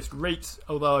prison-based REIT,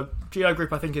 although Geo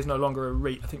Group I think is no longer a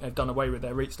REIT. I think they've done away with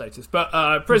their REIT status,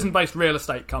 but prison-based real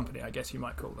estate company, I guess you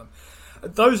might call them.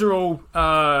 those are all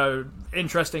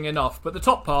interesting enough. But the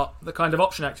top part, the kind of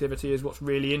option activity, is what's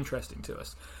really interesting to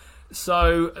us.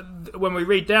 So when we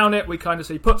read down it, we kind of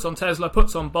see puts on Tesla,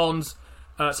 puts on bonds,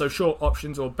 so short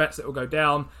options or bets that will go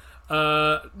down.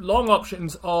 Long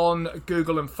options on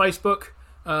Google and Facebook,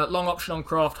 long option on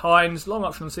Kraft Heinz, long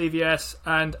option on CVS,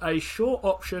 and a short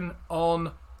option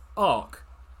on ARK,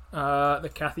 the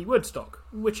Cathie Wood stock,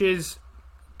 which is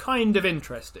kind of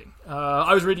interesting.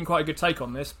 I was reading quite a good take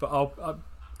on this, but I'll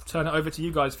turn it over to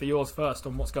you guys for yours first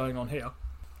on what's going on here.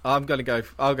 I'll go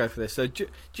for this. So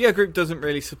Geo Group doesn't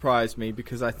really surprise me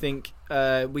because I think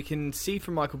we can see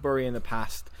from Michael Burry in the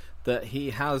past that he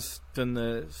has done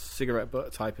the cigarette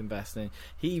butt type investing.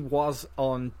 He was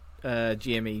on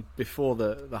GME before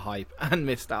the hype and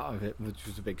missed out of it, which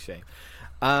was a big shame.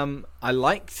 I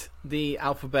liked the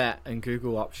Alphabet and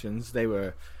Google options. They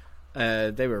were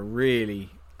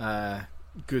really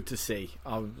good to see.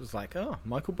 I was like, oh,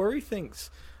 Michael Burry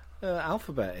thinks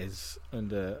Alphabet is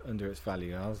under its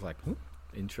value. I was like,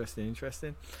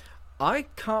 interesting. I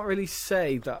can't really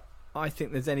say that I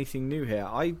think there's anything new here.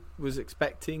 I was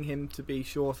expecting him to be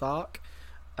short ARK,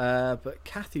 but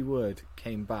Cathie Wood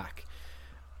came back.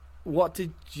 What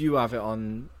did you have it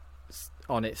on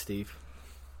it, Steve?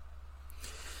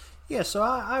 Yeah, so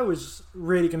I was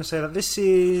really going to say that this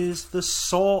is the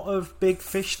sort of big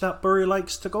fish that Burry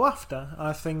likes to go after.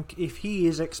 I think if he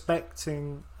is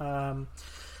expecting a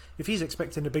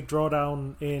big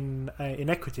drawdown in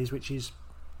equities, which is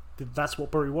that's what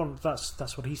Burry wants.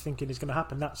 That's what he's thinking is going to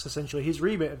happen. That's essentially his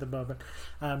remit at the moment.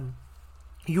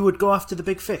 You would go after the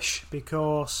big fish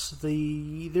because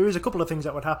there is a couple of things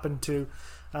that would happen to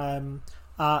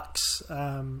ARK's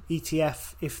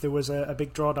ETF if there was a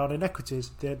big drawdown in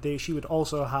equities. She would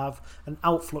also have an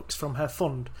outflux from her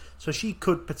fund, so she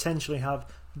could potentially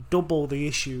have double the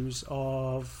issues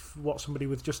of what somebody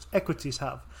with just equities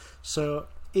have. So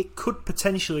it could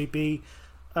potentially be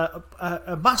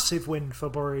a massive win for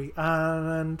Burry,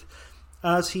 and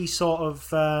as he sort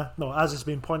of as has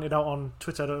been pointed out on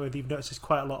Twitter, I don't know if you've noticed, there's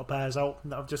quite a lot of bears out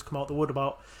that have just come out the wood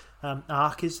about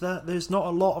ARK, is that there's not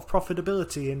a lot of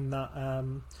profitability in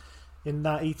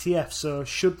that ETF. So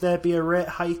should there be a rate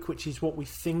hike, which is what we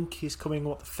think is coming,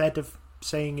 what the Fed have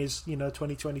saying is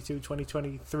 2022,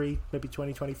 2023, maybe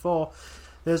 2024.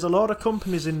 There's a lot of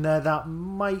companies in there that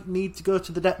might need to go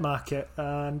to the debt market,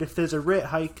 and if there's a rate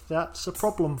hike, that's a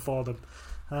problem for them.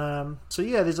 So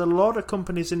yeah, there's a lot of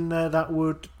companies in there that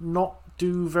would not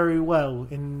do very well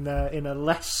in a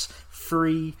less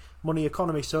free money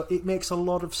economy. So it makes a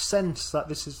lot of sense that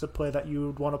this is the play that you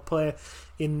would want to play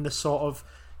in the sort of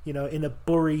in a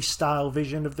Burry style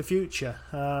vision of the future.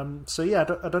 So yeah,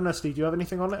 I don't know, Steve, do you have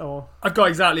anything on it? Or I've got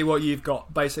exactly what you've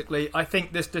got, basically. I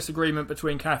think this disagreement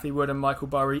between Cathie Wood and Michael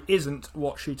Burry isn't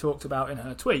what she talked about in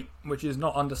her tweet, which is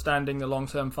not understanding the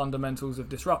long-term fundamentals of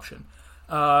disruption.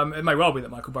 It may well be that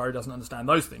Michael Burry doesn't understand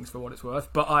those things for what it's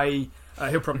worth, but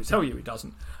he'll probably tell you he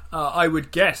doesn't. I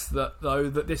would guess that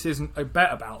this isn't a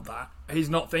bet about that. He's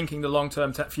not thinking the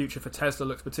long-term future for Tesla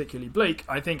looks particularly bleak.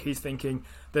 I think he's thinking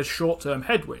there's short-term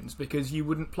headwinds, because you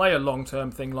wouldn't play a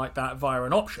long-term thing like that via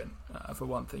an option, for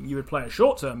one thing. You would play a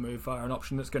short-term move via an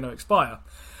option that's going to expire.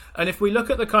 And if we look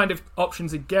at the kind of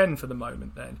options again for the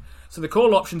moment then, so the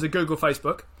call options are Google,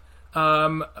 Facebook.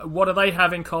 What do they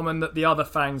have in common that the other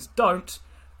FANGs don't?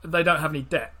 They don't have any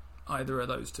debt, either of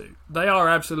those two. They are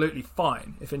absolutely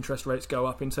fine if interest rates go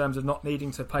up in terms of not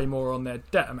needing to pay more on their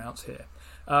debt amounts here.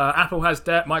 Apple has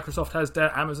debt, Microsoft has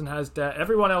debt, Amazon has debt.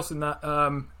 Everyone else in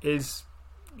that is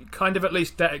kind of at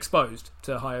least debt exposed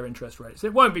to higher interest rates.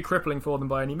 It won't be crippling for them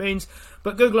by any means,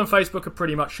 but Google and Facebook are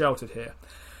pretty much sheltered here.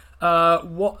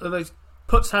 What are those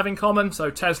puts have in common? So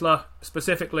Tesla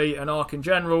specifically and ARK in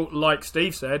general, like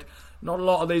Steve said, not a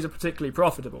lot of these are particularly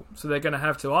profitable. So they're going to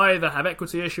have to either have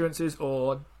equity issuances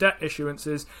or debt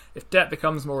issuances. If debt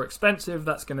becomes more expensive,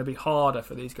 that's going to be harder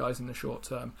for these guys in the short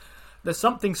term. There's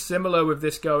something similar with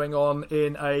this going on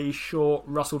in a short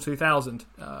Russell 2000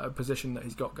 position that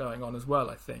he's got going on as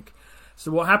well, I think. So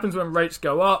what happens when rates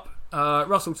go up?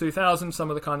 Russell 2000,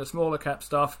 some of the kind of smaller cap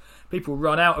stuff, people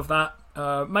run out of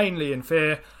that, mainly in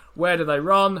fear. Where do they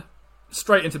run?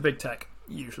 Straight into big tech,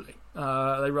 usually.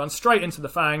 They run straight into the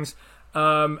FANGs,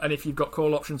 and if you've got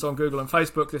call options on Google and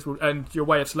Facebook, and your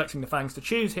way of selecting the FANGs to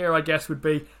choose here, I guess, would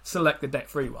be select the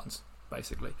debt-free ones,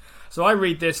 basically. So I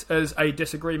read this as a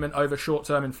disagreement over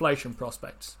short-term inflation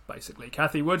prospects, basically.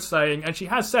 Cathie Wood saying, and she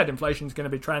has said inflation is going to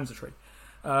be transitory.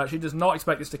 She does not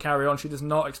expect this to carry on. She does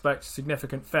not expect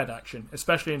significant Fed action,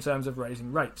 especially in terms of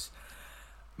raising rates.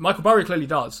 Michael Burry clearly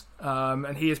does,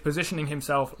 and he is positioning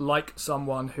himself like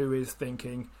someone who is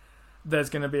thinking there's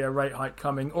going to be a rate hike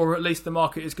coming, or at least the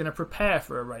market is going to prepare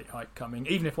for a rate hike coming,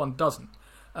 even if one doesn't.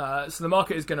 So the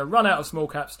market is going to run out of small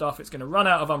cap stuff. It's going to run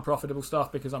out of unprofitable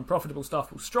stuff because unprofitable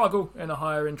stuff will struggle in a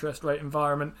higher interest rate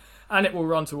environment, and it will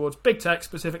run towards big tech,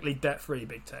 specifically debt-free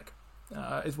big tech,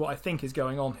 is what I think is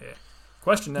going on here.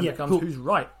 Question then becomes who's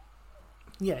right.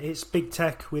 Yeah, it's big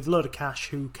tech with a load of cash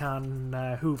who can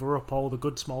hoover up all the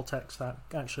good small techs that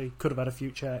actually could have had a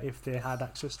future if they had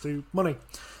access to money.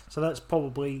 So that's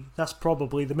probably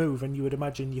the move. And you would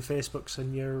imagine your Facebooks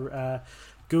and your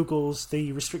Googles,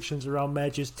 the restrictions around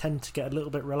mergers tend to get a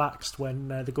little bit relaxed when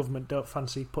the government don't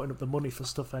fancy putting up the money for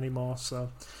stuff anymore.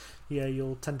 So yeah,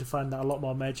 you'll tend to find that a lot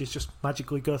more mergers just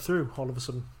magically go through all of a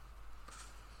sudden.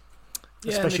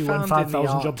 Yeah, especially when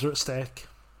 5,000 jobs are at stake.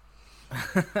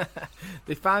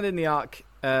 They found in the ARK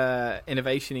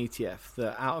Innovation ETF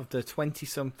that out of the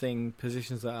 20-something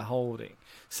positions that are holding,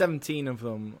 17 of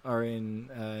them are in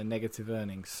negative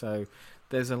earnings. So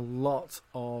there's a lot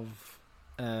of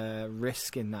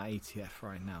risk in that ETF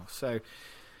right now. So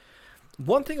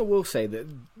one thing I will say, that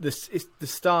this is the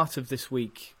start of this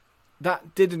week,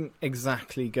 that didn't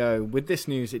exactly go, with this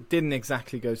news, it didn't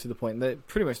exactly go to the point that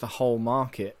pretty much the whole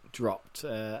market dropped,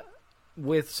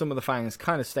 with some of the FANGs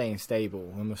kind of staying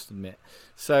stable, I must admit.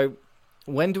 So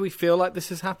when do we feel like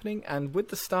this is happening? And with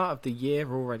the start of the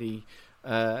year already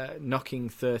knocking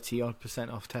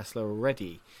 30-odd% off Tesla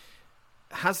already,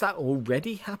 has that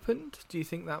already happened? Do you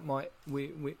think that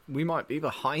we might be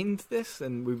behind this?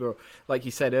 And we were, like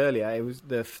you said earlier, it was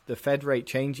the Fed rate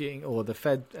changing, or the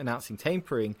Fed announcing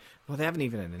tapering. Well, they haven't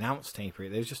even announced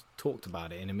tapering. They've just talked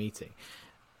about it in a meeting.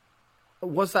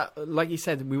 Was that, like you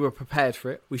said, we were prepared for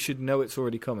it? We should know it's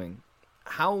already coming.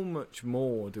 How much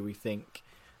more do we think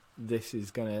this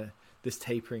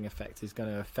tapering effect is going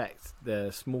to affect the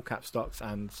small cap stocks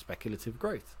and speculative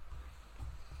growth?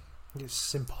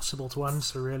 It's impossible to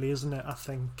answer, really, isn't it? I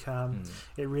think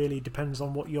it really depends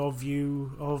on what your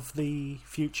view of the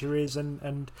future is,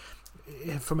 and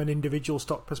from an individual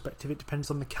stock perspective, it depends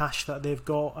on the cash that they've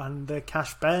got and their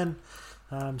cash burn.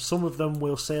 Some of them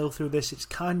will sail through this. It's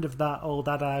kind of that old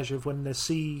adage of when the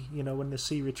sea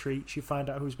retreats, you find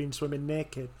out who's been swimming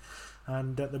naked.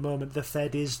 And at the moment, the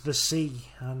Fed is the sea,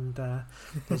 and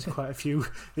there's quite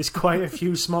a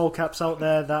few small caps out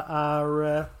there that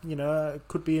are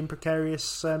could be in precarious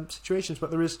situations.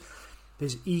 But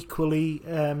there's equally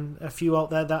a few out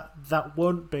there that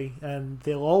won't be, and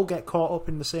they'll all get caught up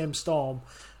in the same storm.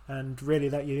 And really,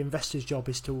 that your investor's job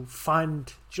is to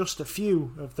find just a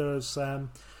few of those,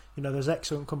 those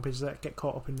excellent companies that get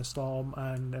caught up in the storm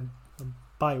and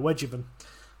buy a wedge of them.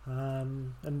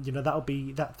 And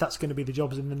that's going to be the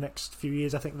jobs in the next few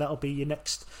years. I think that'll be your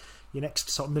next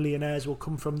sort of millionaires will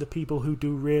come from the people who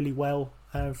do really well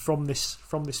from this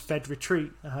Fed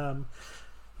retreat.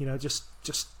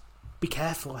 Just be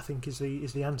careful, I think, is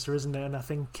the answer, isn't it? And I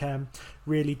think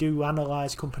really do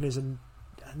analyse companies and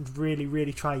really,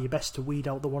 really try your best to weed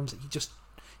out the ones that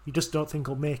you just don't think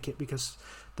will make it, because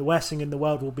the worst thing in the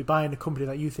world will be buying a company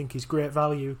that you think is great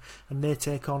value and they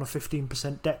take on a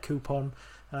 15% debt coupon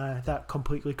that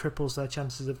completely cripples their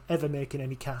chances of ever making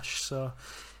any cash. So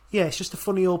yeah, it's just a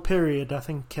funny old period. I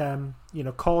think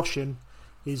caution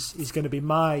is going to be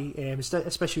my aim,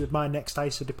 especially with my next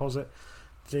ISA deposit.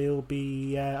 There'll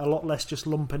be a lot less just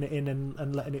lumping it in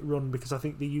and letting it run, because I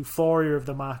think the euphoria of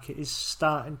the market is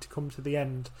starting to come to the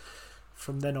end.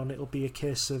 From then on, it'll be a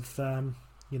case of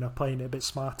playing it a bit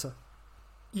smarter.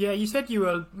 Yeah, you said you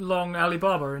were long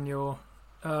Alibaba in your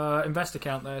invest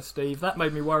account there, Steve. That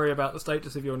made me worry about the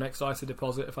status of your next ISA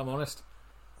deposit, if I'm honest.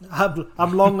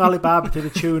 I'm long Alibaba to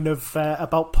the tune of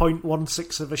about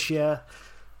 0.16 of a share.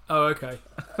 Oh, okay.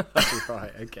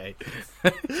 Right, okay.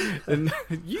 And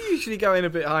you usually go in a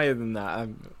bit higher than that.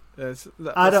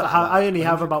 I only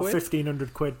have about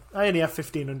 1,500 quid. I only have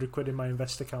 1,500 quid in my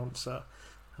invest account, so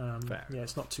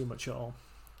it's not too much at all.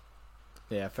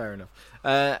 Yeah, fair enough.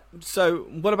 So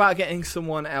what about getting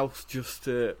someone else just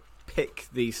to pick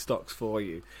these stocks for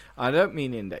you? I don't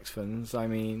mean index funds, I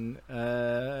mean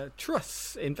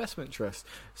trusts, investment trusts,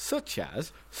 such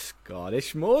as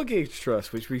Scottish Mortgage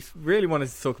Trust, which we really wanted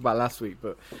to talk about last week,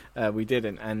 but we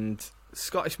didn't. And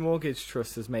Scottish Mortgage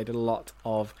Trust has made a lot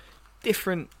of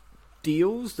different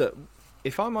deals that,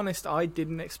 if I'm honest, I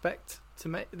didn't expect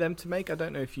them to make. I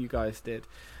don't know if you guys did.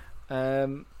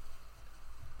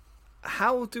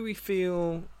 How do we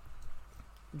feel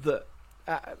that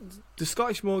the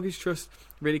Scottish Mortgage Trust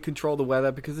really control the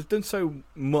weather, because they've done so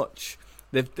much?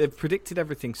 They've predicted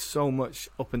everything so much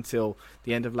up until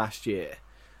the end of last year,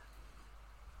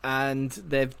 and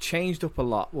they've changed up a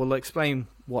lot. We'll explain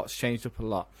what's changed up a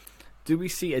lot. do we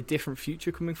see a different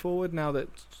future coming forward now that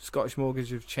Scottish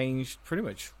Mortgage have changed pretty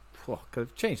much?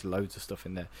 They've changed loads of stuff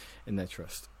in their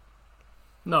trust.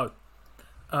 No.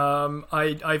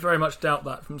 I very much doubt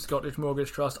that from Scottish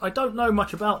Mortgage Trust. I don't know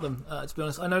much about them, to be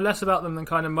honest. I know less about them than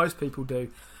kind of most people do.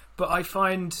 But I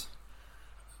find,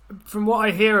 from what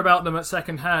I hear about them at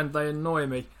second hand, they annoy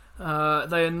me.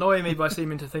 They annoy me by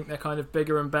seeming to think they're kind of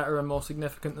bigger and better and more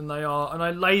significant than they are. And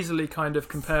I lazily kind of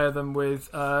compare them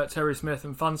with Terry Smith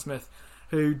and Funsmith,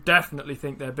 who definitely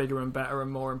think they're bigger and better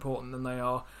and more important than they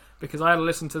are. Because I had to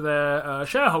listen to their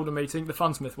shareholder meeting, the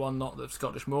Funsmith one, not the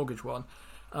Scottish Mortgage one.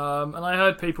 And I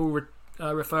heard people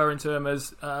referring to him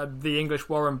as the English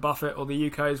Warren Buffett or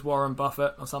the UK's Warren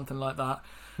Buffett or something like that.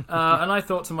 And I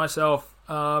thought to myself,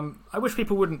 I wish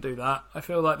people wouldn't do that. I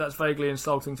feel like that's vaguely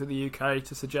insulting to the UK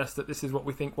to suggest that this is what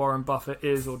we think Warren Buffett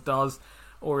is or does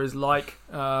or is like.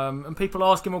 And people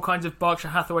ask him all kinds of Berkshire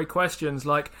Hathaway questions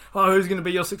like, oh, who's going to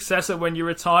be your successor when you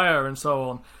retire and so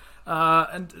on.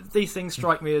 And these things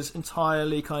strike me as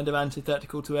entirely kind of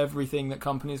antithetical to everything that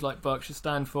companies like Berkshire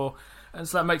stand for. And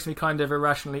so that makes me kind of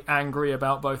irrationally angry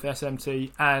about both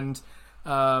SMT and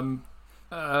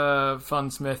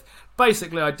Funsmith.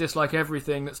 Basically, I dislike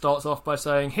everything that starts off by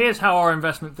saying, here's how our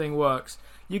investment thing works.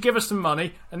 You give us some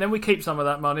money, and then we keep some of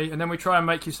that money, and then we try and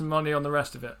make you some money on the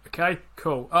rest of it. Okay?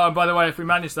 Cool. Oh, and by the way, if we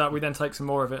manage that, we then take some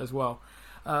more of it as well.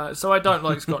 So I don't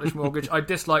like Scottish Mortgage. I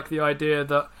dislike the idea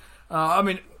that...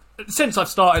 since I've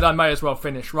started, I may as well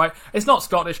finish, right? It's not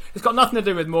Scottish. It's got nothing to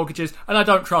do with mortgages, and I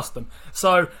don't trust them.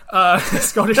 So,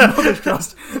 Scottish Mortgage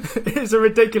Trust is a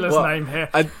ridiculous name here.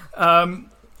 In a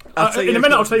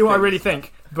minute, I'll tell you what I really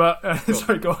think. But cool.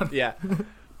 Sorry, go on. Yeah,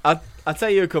 I'll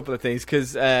tell you a couple of things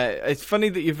because it's funny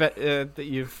that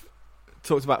you've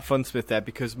talked about Funsmith there,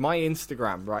 because my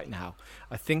Instagram right now,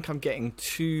 I think I'm getting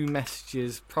 2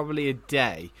 messages probably a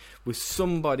day with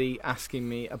somebody asking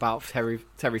me about Terry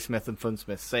Smith and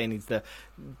Funsmith, saying he's the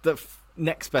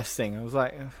next best thing. I was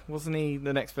like, wasn't he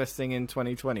the next best thing in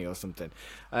 2020 or something?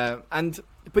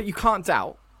 But you can't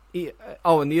doubt.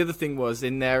 And the other thing was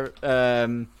in their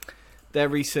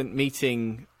recent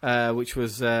meeting, which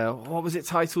was what was it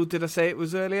titled? Did I say it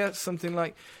was earlier? Something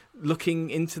like Looking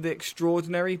into the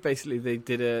Extraordinary. Basically, they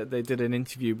did an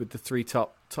interview with the 3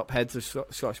 top heads of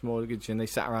Scottish Mortgage, and they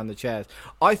sat around the chairs.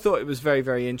 I thought it was very,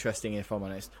 very interesting, if I'm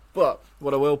honest. But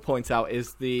what I will point out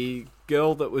is the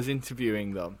girl that was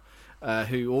interviewing them,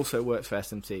 who also works for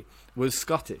SMT, was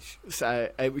Scottish. So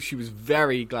she was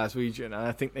very Glaswegian, and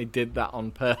I think they did that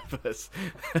on purpose,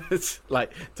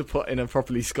 like to put in a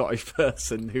properly Scottish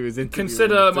person who was interviewing.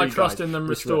 Consider my trust in them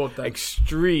restored. Then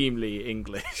extremely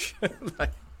English.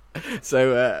 I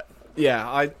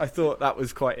thought that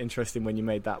was quite interesting when you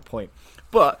made that point.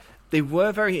 But they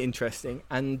were very interesting,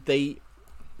 and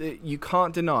you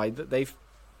can't deny that they've.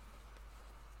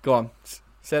 Go on,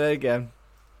 say that again.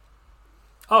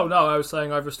 Oh no, I was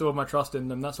saying I've restored my trust in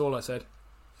them. That's all I said.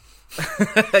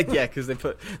 Yeah, because they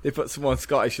put someone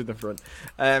Scottish in the front.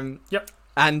 Yep.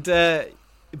 And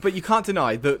but you can't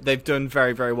deny that they've done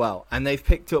very, very well, and they've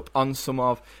picked up on some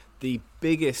of the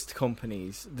biggest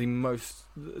companies,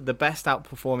 the best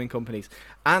outperforming companies,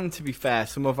 and to be fair,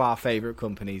 some of our favourite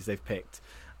companies they've picked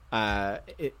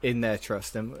in their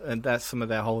trust, and that's some of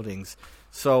their holdings.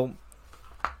 So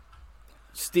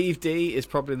Steve D is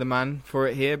probably the man for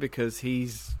it here, because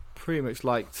he's pretty much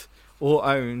liked or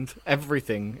owned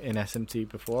everything in SMT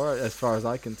before, as far as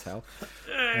I can tell.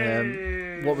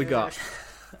 What we got?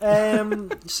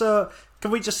 So can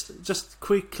we just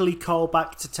quickly call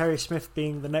back to Terry Smith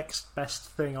being the next best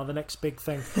thing or the next big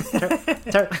thing?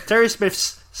 Terry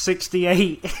Smith's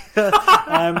 68.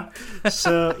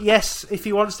 So yes, if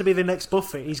he wants to be the next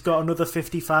Buffett, he's got another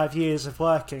 55 years of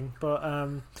working. But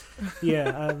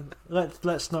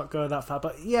let's not go that far.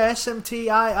 But yeah, SMT.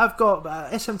 I've got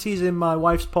SMTs in my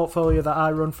wife's portfolio that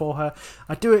I run for her.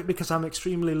 I do it because I'm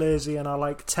extremely lazy and I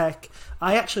like tech.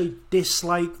 I actually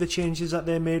dislike the changes that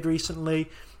they made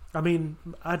recently. I mean,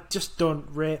 I just don't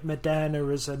rate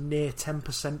Moderna as a near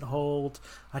 10% hold.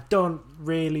 I don't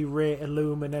really rate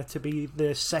Illumina to be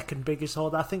the second biggest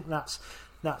hold. I think that's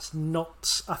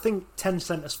nuts. I think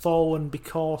Tencent has fallen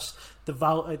because the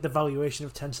valuation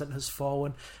of Tencent has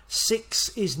fallen.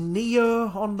 6 is Neo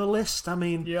on the list. I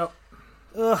mean, yep.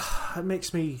 It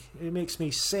makes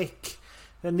me sick.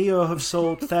 The Neo have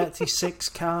sold 36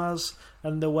 cars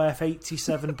and they're worth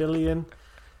 87 billion.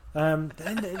 And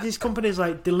these companies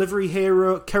like Delivery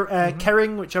Hero,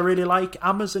 Kering, which I really like.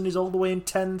 Amazon is all the way in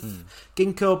 10th.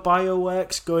 Ginkgo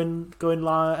Bioworks going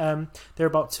live. They're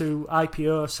about to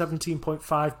IPO,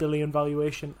 17.5 billion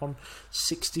valuation on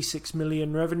 66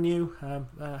 million revenue.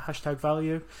 Hashtag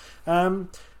value.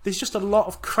 there's just a lot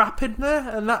of crap in there,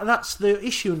 and that's the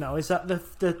issue now. Is that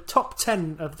the top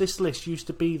 10 of this list used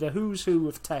to be the who's who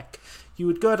of tech. You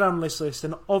would go down this list,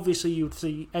 and obviously you would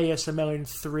see ASML in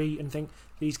 3 and think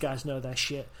these guys know their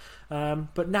shit.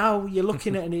 But now you're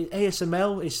looking at an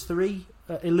ASML is 3,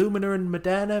 Illumina and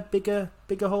Moderna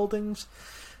bigger holdings.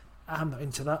 I'm not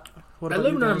into that. What about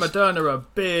Illumina and you guys? Moderna are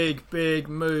big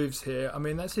moves here. I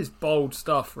mean, that's his bold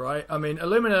stuff, right? I mean,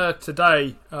 Illumina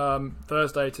today,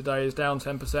 Thursday today, is down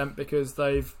 10% because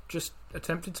they've just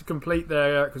attempted to complete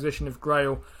their acquisition of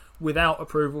Grail without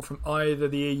approval from either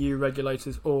the EU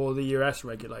regulators or the US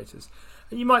regulators.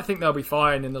 And you might think they'll be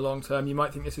fine in the long term. You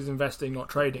might think this is investing, not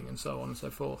trading, and so on and so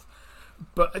forth.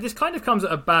 But this kind of comes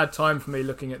at a bad time for me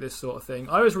looking at this sort of thing.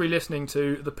 I was re-listening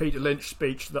to the Peter Lynch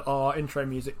speech that our intro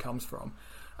music comes from.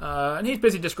 And he's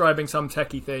busy describing some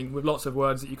techie thing with lots of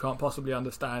words that you can't possibly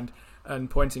understand and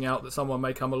pointing out that someone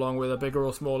may come along with a bigger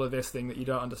or smaller this thing that you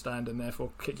don't understand and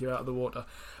therefore kick you out of the water.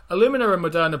 Illumina and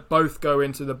Moderna both go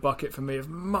into the bucket for me of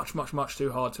much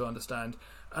too hard to understand.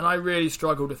 And I really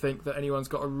struggle to think that anyone's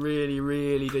got a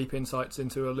really deep insights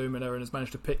into Illumina and has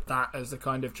managed to pick that as the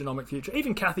kind of genomic future.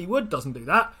 Even Cathy Wood doesn't do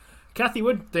that. Cathy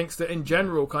Wood thinks that in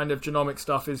general kind of genomic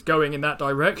stuff is going in that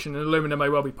direction, and Illumina may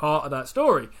well be part of that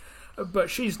story. But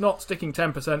she's not sticking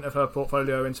 10% of her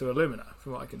portfolio into Illumina,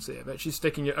 from what I can see of it. She's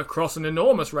sticking it across an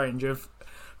enormous range of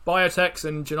biotechs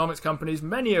and genomics companies,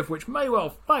 many of which may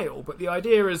well fail, but the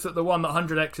idea is that the one that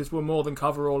 100Xs will more than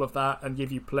cover all of that and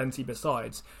give you plenty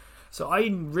besides. So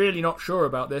I'm really not sure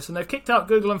about this, and they've kicked out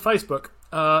Google and Facebook,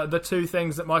 the two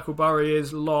things that Michael Burry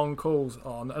is long calls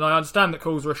on. And I understand that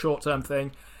calls are a short-term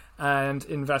thing and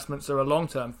investments are a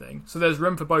long-term thing. So there's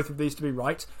room for both of these to be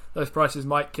right. Those prices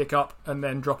might kick up and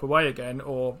then drop away again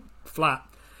or flat.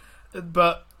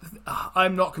 But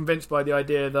I'm not convinced by the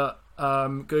idea that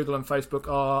Google and Facebook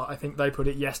are, I think they put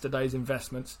it, yesterday's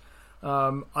investments.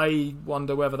 I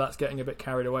wonder whether that's getting a bit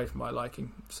carried away for my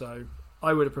liking. So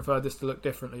I would have preferred this to look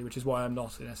differently, which is why I'm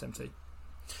not in SMT.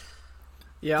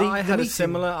 Yeah, I had a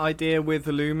similar idea with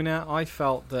Illumina. I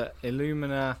felt that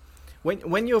Illumina,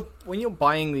 when you're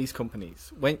buying these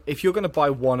companies, if you're going to buy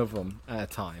one of them at a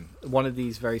time, one of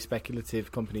these very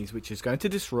speculative companies which is going to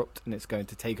disrupt and it's going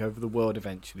to take over the world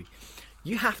eventually,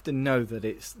 you have to know that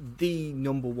it's the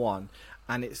number one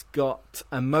and it's got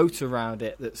a moat around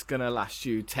it that's going to last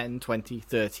you 10, 20,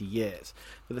 30 years.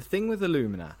 But the thing with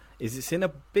Illumina is it's in a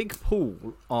big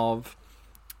pool of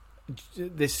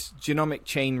this genomic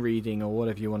chain reading, or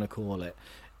whatever you want to call it.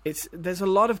 There's a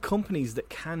lot of companies that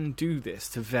can do this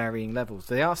to varying levels.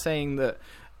 They are saying that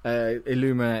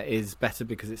Illumina is better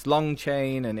because it's long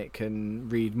chain and it can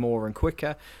read more and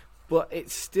quicker, but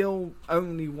it's still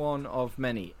only one of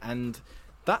many. And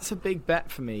that's a big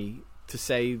bet for me to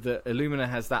say that Illumina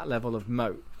has that level of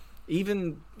moat.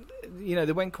 Even,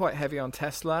 they went quite heavy on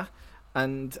Tesla.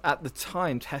 And at the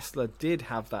time, Tesla did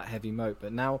have that heavy moat,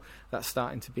 but now that's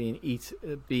starting to being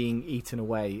eaten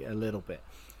away a little bit.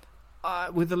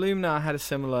 With Illumina, I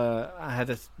had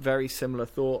a very similar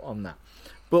thought on that.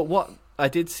 But what I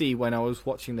did see when I was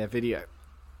watching their video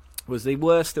was they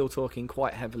were still talking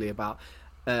quite heavily about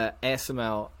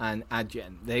ASML and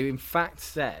Adyen. They in fact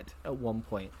said at one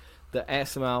point that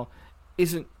ASML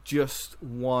isn't just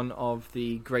one of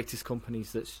the greatest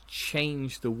companies that's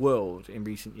changed the world in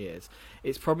recent years.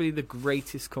 It's probably the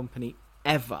greatest company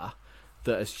ever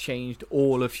that has changed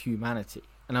all of humanity.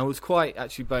 And I was quite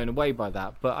actually blown away by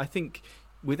that. But I think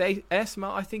with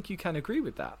ASML, I think you can agree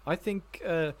with that. I think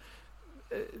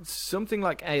something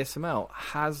like ASML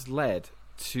has led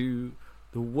to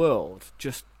the world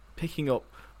just picking up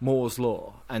Moore's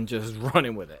Law and just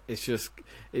running with it.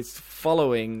 It's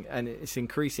following and it's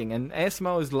increasing, and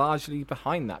ASML is largely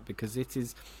behind that because it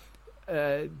is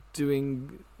it's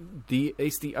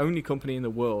the only company in the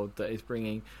world that is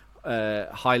bringing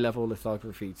high level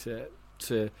lithography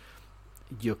to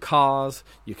your cars,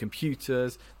 your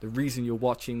computers. The reason you're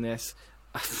watching this,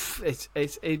 it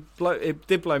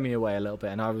did blow me away a little bit,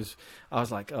 and I was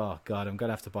like, oh god, I'm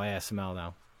gonna have to buy ASML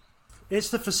now. It's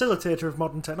the facilitator of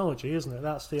modern technology, isn't it?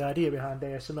 That's the idea behind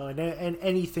ASML. And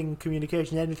anything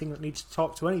communication, anything that needs to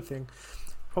talk to anything,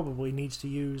 probably needs to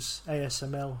use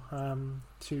ASML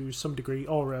to some degree,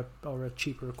 or a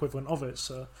cheaper equivalent of it.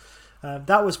 So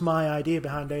that was my idea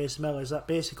behind ASML. Is that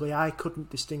basically I couldn't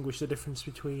distinguish the difference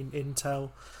between Intel,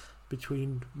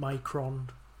 between Micron,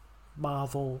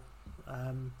 Marvel,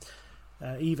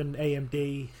 even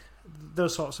AMD.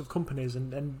 Those sorts of companies,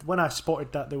 and when I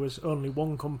spotted that there was only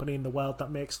one company in the world that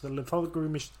makes the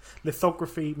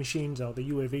lithography machines, or the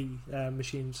UAV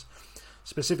machines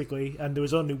specifically, and there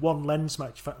was only one lens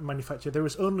manufacturer, there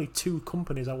was only two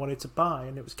companies I wanted to buy,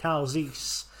 and it was Carl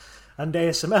Zeiss and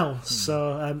ASML.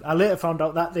 So I later found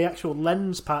out that the actual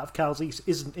lens part of Carl's East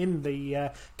isn't in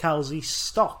the Carl's East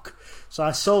stock. So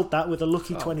I sold that with a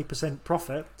lucky 20%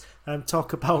 profit.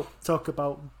 Talk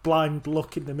about blind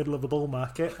luck in the middle of a bull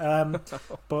market.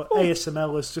 But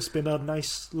ASML has just been a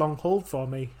nice long hold for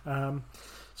me.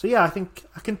 So yeah, I think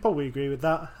I can probably agree with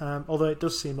that. Although it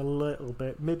does seem a little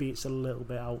bit, maybe it's a little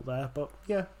bit out there. But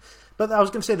yeah. But I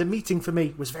was going to say the meeting for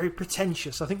me was very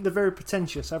pretentious. I think they're very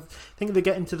pretentious. I think they're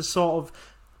getting to the sort of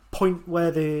point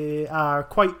where they are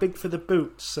quite big for the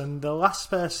boots. And the last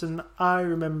person I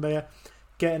remember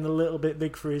getting a little bit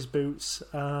big for his boots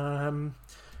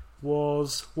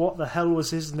was, what the hell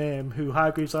was his name, who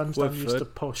Hargreaves Lansdown used to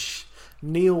push?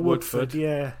 Neil Woodford,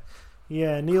 yeah.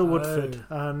 Yeah, Neil Woodford.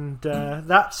 And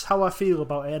that's how I feel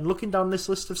about it. And looking down this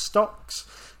list of stocks,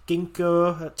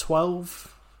 Ginkgo at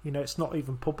 12, it's not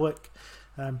even public.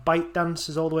 ByteDance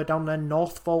is all the way down there.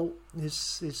 Northvolt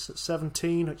is at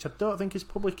 17, which I don't think is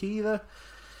public either.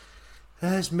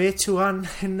 There's Meituan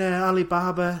in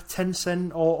Alibaba,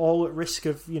 Tencent, all at risk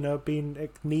of being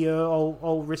NIO,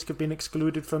 all risk of being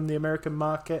excluded from the American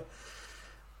market.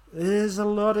 There's a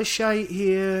lot of shite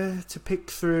here to pick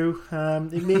through.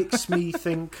 It makes me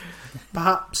think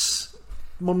perhaps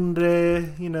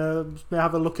Monday, may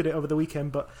have a look at it over the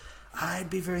weekend, but I'd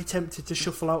be very tempted to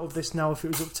shuffle out of this now if it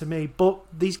was up to me. But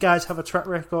these guys have a track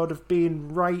record of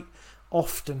being right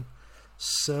often.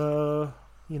 So,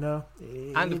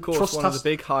 And of course, one of the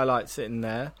big highlights in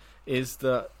there is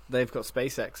that they've got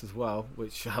SpaceX as well,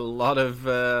 which a lot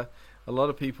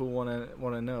of people want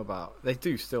to know about. They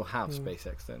do still have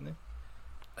SpaceX, don't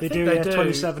they? They do.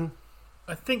 27.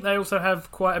 I think they also have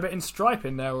quite a bit in Stripe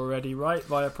in there already, right?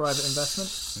 Via private investment.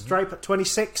 Stripe at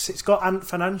 26. It's got Ant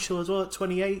Financial as well at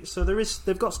 28. So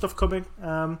they've got stuff coming.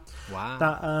 Wow.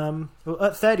 That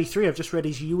at 33, I've just read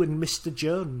is You and Mr.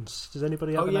 Jones. Does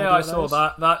anybody have an idea? Oh yeah, I saw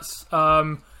that. That's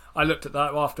I looked at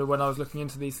that after when I was looking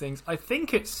into these things. I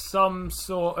think it's some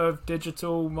sort of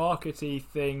digital marketing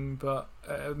thing, but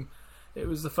it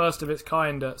was the first of its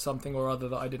kind at something or other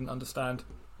that I didn't understand.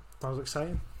 That was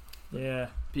exciting. Yeah.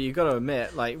 But you've got to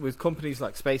admit, with companies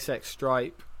like SpaceX,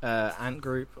 Stripe, Ant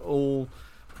Group, all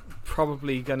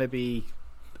probably going to be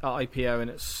at IPO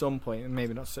and at some point, and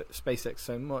maybe not SpaceX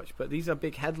so much, but these are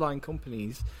big headline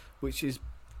companies, which is,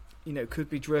 could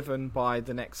be driven by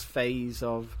the next phase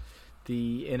of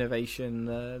the innovation,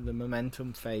 the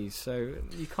momentum phase. So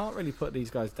you can't really put these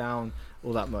guys down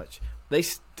all that much.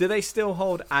 Do they still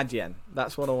hold Adyen?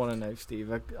 That's what I want to know,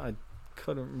 Steve. I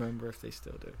couldn't remember if they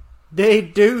still do. They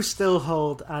do still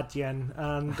hold Adyen,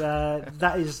 and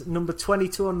that is number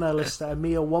 22 on their list at a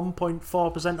mere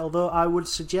 1.4%, although I would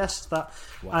suggest that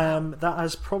that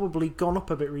has probably gone up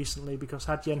a bit recently because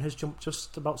Adyen has jumped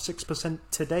just about 6%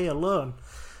 today alone.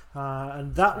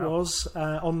 And that was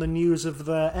on the news of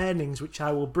their earnings, which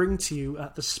I will bring to you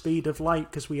at the speed of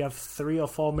light because we have 3 or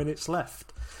 4 minutes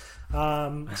left.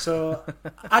 So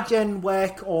Adyen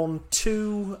work on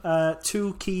two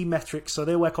key metrics. So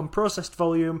they work on processed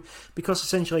volume because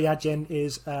essentially Adyen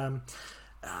is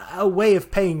a way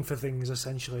of paying for things.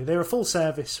 Essentially, they're a full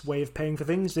service way of paying for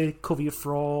things. They cover your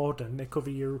fraud and they cover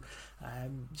your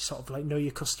sort of like know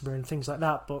your customer and things like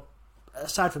that. But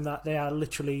aside from that, they are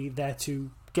literally there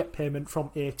to get payment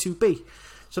from A to B.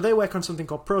 So they work on something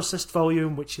called processed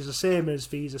volume, which is the same as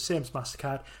Visa, same as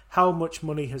MasterCard, how much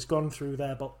money has gone through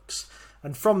their books.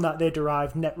 And from that, they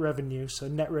derive net revenue. So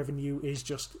net revenue is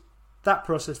just that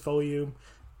processed volume.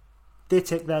 They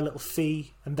take their little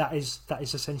fee, and that is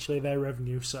essentially their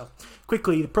revenue. So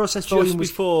quickly, the processed volume was...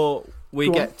 Before we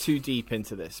get too deep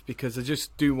into this, because I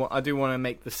do want to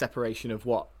make the separation of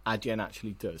what Adyen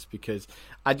actually does, because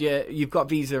Adyen, you've got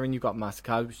Visa and you've got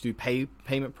MasterCard, which do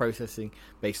payment processing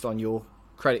based on your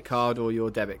credit card or your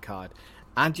debit card.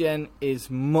 Adyen is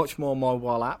much more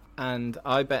mobile app, and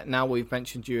I bet now we've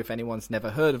mentioned you if anyone's never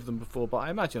heard of them before, but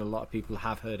I imagine a lot of people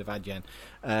have heard of Adyen.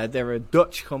 They're a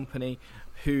Dutch company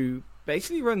who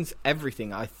basically runs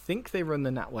everything. I think they run the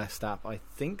NatWest app. I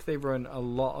think they run a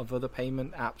lot of other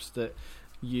payment apps that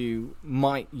you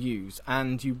might use,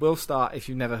 and you will start, if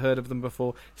you've never heard of them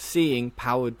before, seeing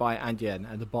powered by Adyen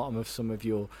at the bottom of some of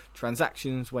your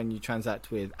transactions when you transact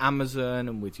with Amazon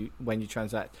and when you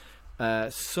transact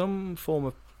some form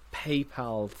of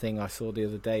PayPal thing I saw the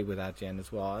other day with Adyen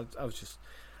as well. I was just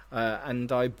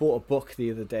and I bought a book the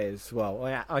other day as well.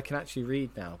 I can actually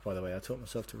read now, by the way. I taught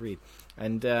myself to read,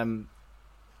 and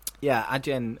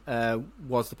Adyen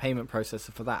was the payment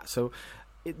processor for that. So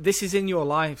this is in your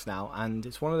lives now, and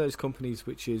it's one of those companies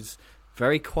which is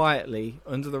very quietly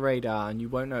under the radar and you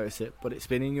won't notice it, but it's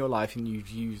been in your life and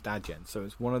you've used Adyen. So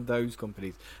it's one of those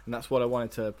companies, and that's what I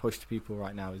wanted to push to people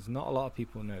right now, is not a lot of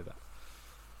people know that.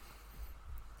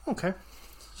 Okay.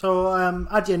 So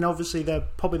Adyen, obviously, they're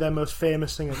probably their most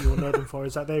famous thing that you'll know them for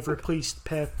is that they've replaced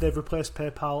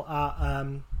PayPal at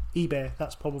eBay.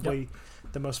 That's probably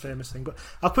the most famous thing. But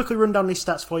I'll quickly run down these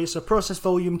stats for you. So process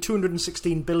volume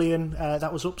 216 billion.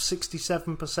 That was up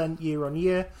 67% year on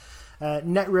year.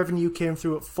 Net revenue came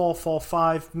through at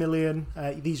 445 million.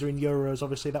 These are in euros,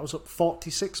 obviously. That was up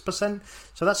 46%.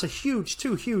 So that's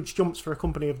two huge jumps for a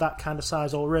company of that kind of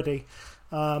size already.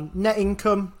 Net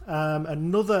income,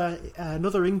 another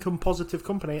income positive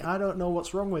company. I don't know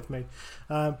what's wrong with me,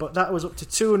 but that was up to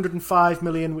 205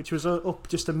 million, which was up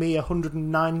just a mere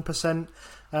 109%.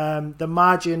 The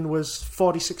margin was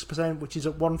 46%, which is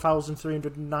at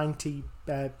 1,390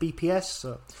 BPS,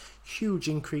 so huge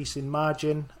increase in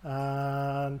margin.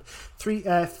 And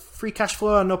free cash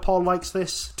flow, I know Paul likes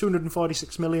this,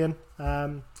 246 million,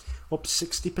 up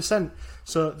 60%.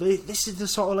 So this is the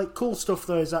sort of like cool stuff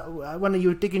though, is that when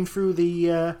you're digging through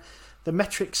the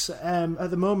metrics at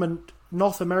the moment,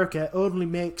 North America only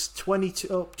makes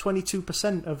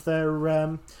 22% of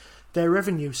their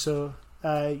revenue. So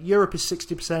Europe is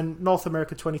 60%, North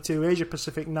America 22%, Asia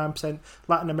Pacific 9%,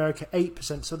 Latin America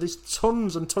 8%. So there's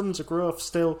tons and tons of growth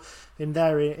still in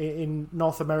there in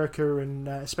North America and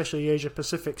especially Asia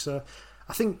Pacific. So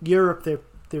I think Europe,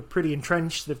 they're pretty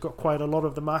entrenched. They've got quite a lot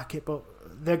of the market, but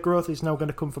their growth is now going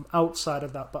to come from outside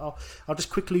of that. But I'll just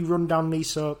quickly run down these.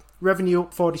 So revenue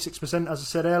up 46%, as I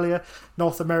said earlier.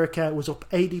 North America was up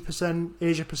 80%,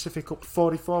 Asia Pacific up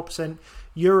 44%,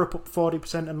 Europe up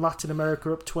 40%, and Latin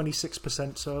America up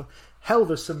 26%. So hell,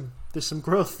 there's some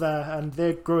growth there, and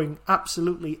they're growing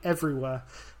absolutely everywhere.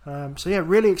 So yeah,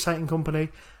 really exciting company.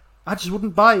 I just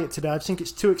wouldn't buy it today. I just think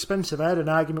it's too expensive. I had an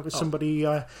argument with somebody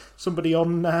on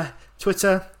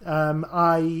Twitter.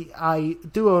 I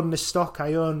do own this stock.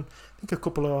 I own, I think, a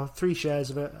couple or 3 shares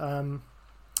of it. I'm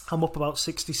up about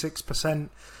 66%,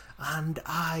 and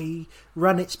I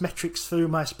ran its metrics through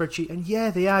my spreadsheet, and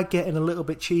yeah, they are getting a little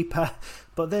bit cheaper,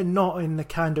 but they're not in the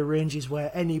kind of ranges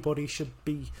where anybody should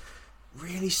be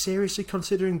really seriously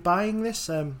considering buying this.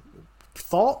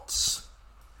 Thoughts?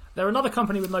 They're another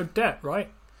company with no debt,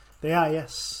 right? They are,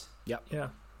 yes. Yep.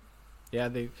 Yeah.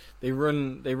 They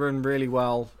run really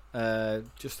well,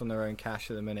 just on their own cash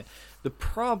at the minute. The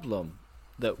problem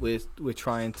that we're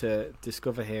trying to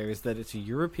discover here is that it's a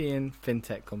European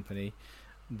fintech company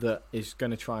that is going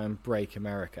to try and break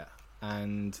America,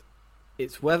 and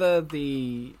it's whether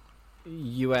the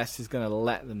US is going to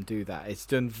let them do that. It's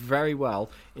done very well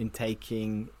in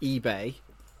taking eBay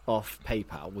off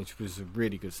PayPal, which was a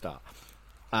really good start,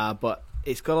 but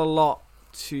it's got a lot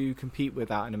to compete with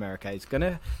out in America. It's going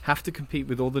to have to compete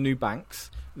with all the new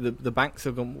banks. The banks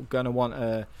are going to want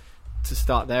to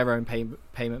start their own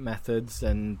payment methods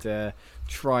and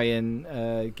try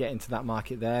and get into that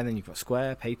market there. And then you've got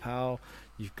Square, PayPal,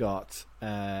 you've got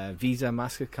Visa,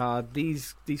 MasterCard.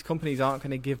 These companies aren't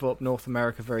going to give up North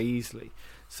America very easily.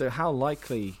 So how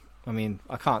likely, I mean,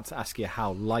 I can't ask you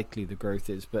how likely the growth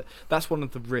is, but that's one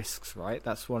of the risks, right?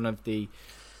 That's one of the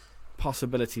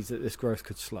possibilities that this growth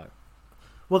could slow.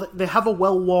 Well, they have a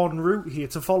well-worn route here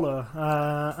to follow,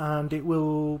 and it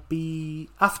will be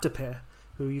Afterpay,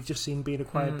 who you've just seen being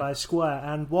acquired by Square.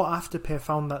 And what Afterpay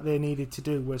found that they needed to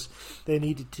do was they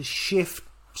needed to shift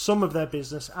some of their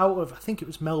business out of, I think it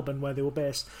was Melbourne where they were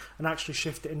based, and actually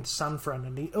shift it into San Fran.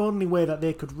 And the only way that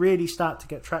they could really start to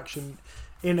get traction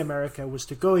in America was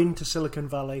to go into Silicon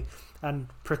Valley and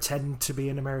pretend to be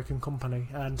an American company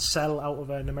and sell out of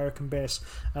an American base.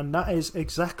 And that is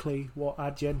exactly what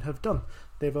Adyen have done.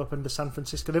 They've opened a San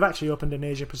Francisco. They've actually opened an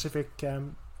Asia Pacific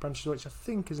branch, which I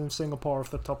think is in Singapore off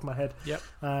the top of my head. Yep.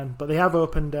 But they have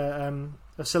opened a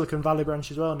Silicon Valley branch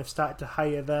as well, and they've started to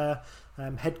hire there.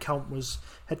 Headcount was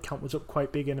up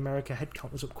quite big in America.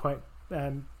 Headcount was up quite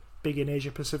big in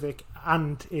Asia Pacific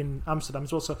and in Amsterdam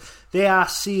as well. So they are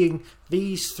seeing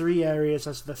these 3 areas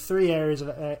as the 3 areas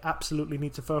that they absolutely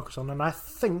need to focus on, and I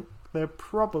think they're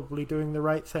probably doing the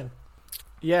right thing.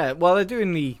 Yeah, well, they're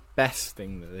doing the best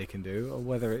thing that they can do, or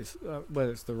whether it's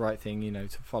the right thing,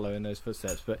 to follow in those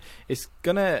footsteps. But it's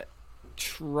gonna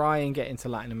try and get into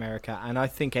Latin America, and I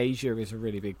think Asia is a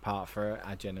really big part for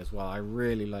Adyen as well. I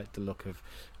really like the look of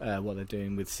what they're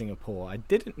doing with Singapore. I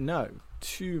didn't know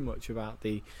too much about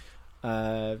the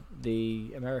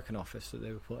American office that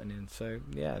they were putting in. So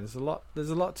yeah, there's a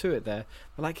lot to it there.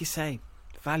 But like you say,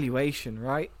 valuation,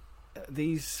 right?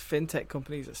 These fintech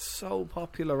companies are so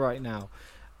popular right now.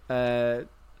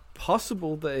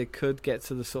 Possible that it could get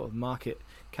to the sort of market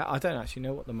cap. I don't actually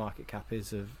know what the market cap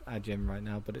is of Adyen right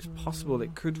now, but it's possible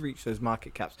it could reach those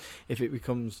market caps if it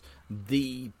becomes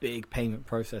the big payment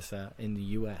processor in the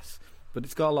US. But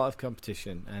it's got a lot of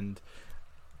competition, and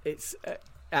it's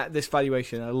at this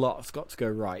valuation, a lot's got to go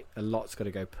right. A lot's got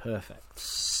to go perfect.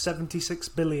 76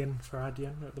 billion for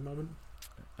Adyen at the moment.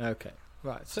 Okay,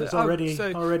 right. So it's already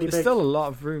there's big. still a lot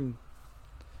of room.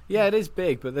 Yeah, it is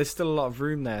big, but there's still a lot of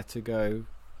room there to go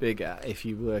bigger if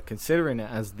you were considering it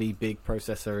as the big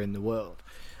processor in the world.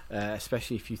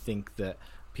 Especially if you think that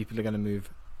people are going to move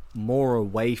more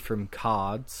away from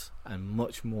cards and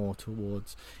much more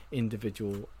towards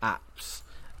individual apps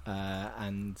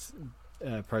and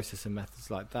processing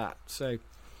methods like that. So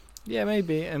yeah,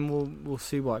 maybe, and we'll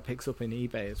see why it picks up in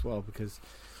eBay as well, because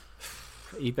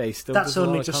eBay still that's does a lot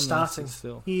only of just comments starting.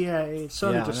 still. Yeah, it's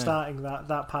only Yeah, just I know. starting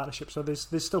that partnership. So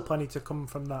there's still plenty to come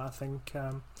from that, I think.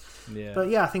 Yeah, But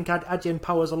yeah, I think Adyen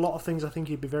powers a lot of things. I think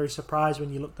you'd be very surprised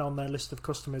when you look down their list of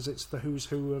customers. It's the who's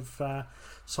who of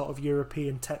sort of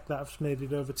European tech that have made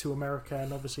it over to America,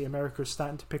 and obviously America is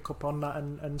starting to pick up on that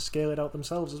and scale it out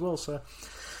themselves as well. So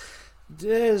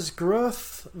there's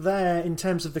growth there in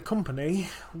terms of the company.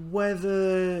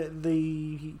 Whether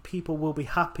the people will be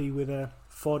happy with a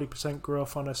 40%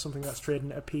 growth on something that's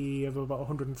trading at a PE of about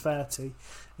 130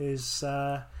 is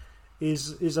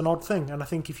an odd thing. And I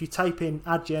think if you type in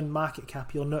Adyen market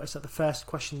cap, you'll notice that the first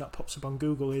question that pops up on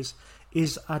Google is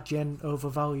Adyen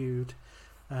overvalued?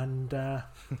 And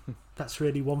that's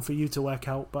really one for you to work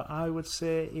out, but I would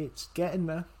say it's getting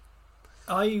there.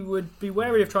 I would be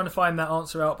wary of trying to find that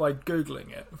answer out by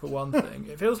Googling it, for one thing.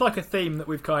 It feels like a theme that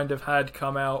we've kind of had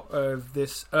come out of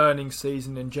this earnings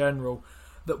season in general,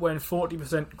 that when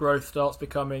 40% growth starts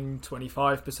becoming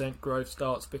 25% growth,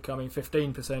 starts becoming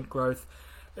 15% growth,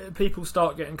 people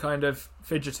start getting kind of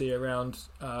fidgety around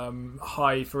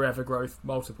high forever growth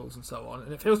multiples and so on.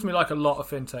 And it feels to me like a lot of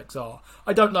fintechs are.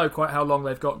 I don't know quite how long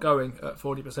they've got going at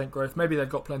 40% growth. Maybe they've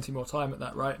got plenty more time at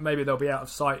that, right? Maybe they'll be out of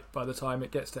sight by the time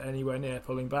it gets to anywhere near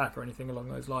pulling back or anything along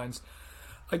those lines.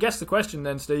 I guess the question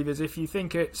then, Steve, is if you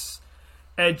think it's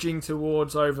edging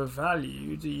towards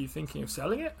overvalued, are you thinking of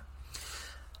selling it?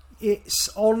 It's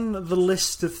on the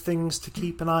list of things to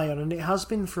keep an eye on, and it has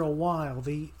been for a while.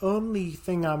 The only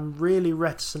thing I'm really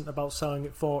reticent about selling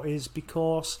it for is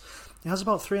because it has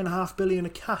about 3.5 billion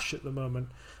of cash at the moment,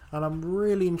 and I'm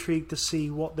really intrigued to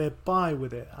see what they buy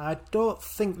with it. I don't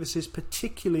think this is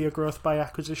particularly a growth by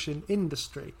acquisition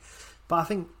industry, but I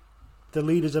think the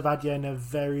leaders of Adyen are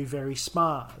very, very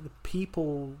smart. The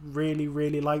people really,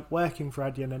 really like working for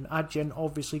Adyen, and Adyen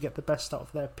obviously get the best out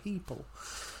of their people.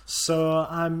 So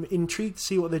I'm intrigued to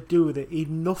see what they do with it,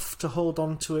 enough to hold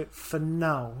on to it for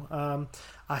now.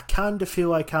 I kind of feel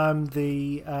like I'm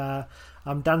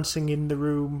dancing in the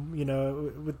room,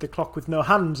 with the clock with no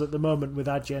hands at the moment with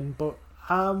Adyen, but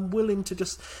I'm willing to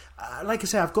just, like I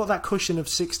say, I've got that cushion of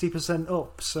 60%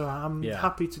 up, so I'm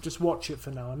happy to just watch it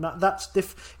for now. And that's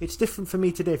it's different for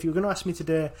me today. If you were going to ask me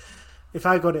today, if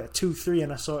I got it at 2.3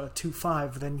 and I saw it at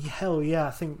 2.5, then hell yeah,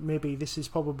 I think maybe this is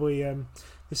probably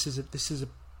this is a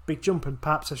big jump, and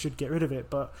perhaps I should get rid of it.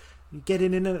 But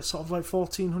getting in at sort of like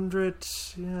 1,400,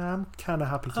 yeah, I'm kind of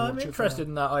happy to watch it. I'm interested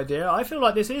in that idea. I feel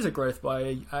like this is a growth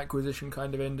by acquisition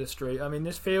kind of industry. I mean,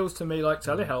 this feels to me like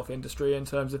telehealth industry in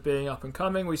terms of being up and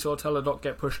coming. We saw Teladoc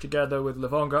get pushed together with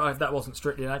Livongo. That wasn't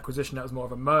strictly an acquisition, that was more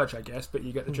of a merge, I guess, but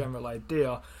you get the general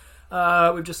idea.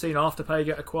 We've just seen Afterpay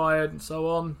get acquired and so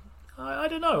on. I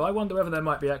don't know. I wonder whether there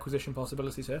might be acquisition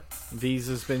possibilities here.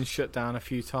 Visa's been shut down a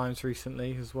few times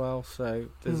recently as well, so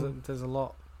there's a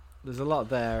lot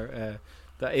there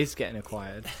that is getting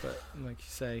acquired. But like you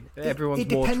say, everyone's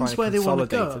more trying to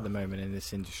consolidate at the moment in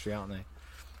this industry, aren't they?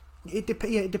 It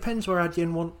depends where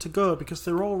Adyen want to go, because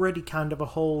they're already kind of a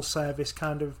whole service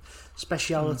kind of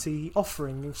speciality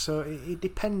offering. So it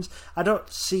depends. I don't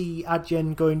see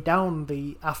Adyen going down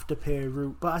the Afterpay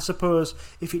route, but I suppose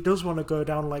if it does want to go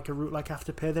down like a route like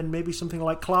Afterpay, then maybe something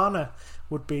like Klarna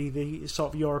would be the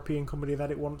sort of European company that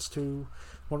it wants to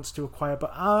acquire.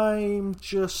 But I'm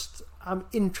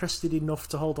interested enough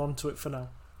to hold on to it for now.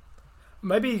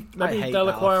 Maybe they'll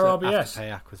acquire RBS.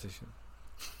 Afterpay acquisition.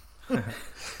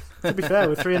 To be fair,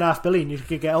 with 3.5 billion, you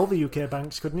could get all the UK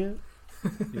banks, couldn't you?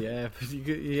 Yeah, but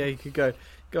you could go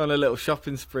on a little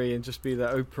shopping spree and just be the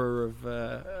Oprah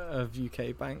of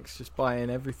UK banks, just buying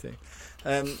everything.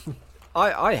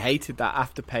 I hated that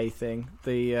Afterpay thing,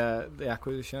 the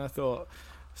acquisition. I thought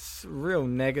it's a real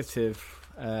negative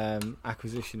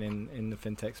acquisition in the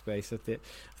fintech space. I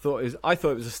thought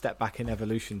it was a step back in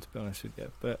evolution, to be honest with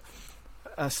you. But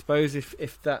I suppose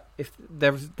if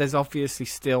there's obviously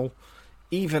still,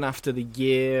 even after the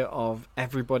year of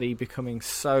everybody becoming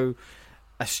so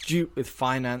astute with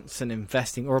finance and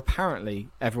investing, or apparently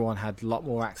everyone had a lot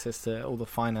more access to all the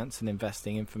finance and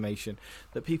investing information,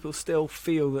 that people still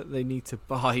feel that they need to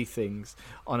buy things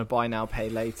on a buy now pay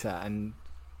later, and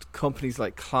companies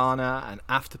like Klarna and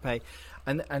Afterpay,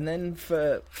 and then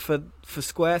for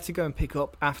Square to go and pick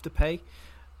up Afterpay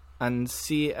and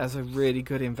see it as a really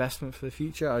good investment for the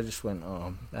future, I just went,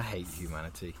 oh, I hate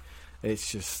humanity.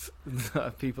 It's just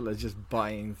people are just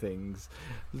buying things,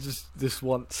 just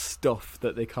want stuff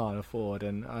that they can't afford,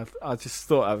 and I just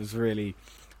thought I was really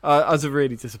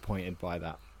disappointed by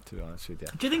that, to be honest with you.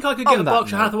 Do you think I could get a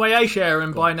Berkshire Hathaway A share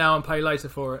and buy now and pay later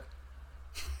for it?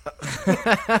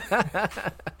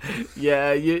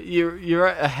 Yeah, you're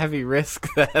at a heavy risk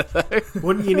there, though.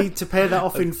 Wouldn't you need to pay that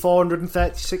off in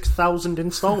 436,000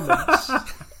 instalments?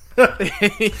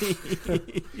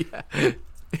 Yeah.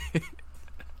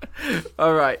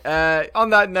 All right. On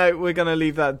that note, we're going to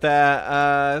leave that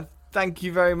there. Thank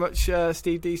you very much,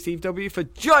 Steve D, Steve W, for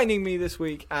joining me this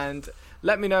week, and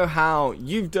let me know how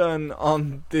you've done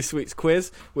on this week's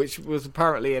quiz, which was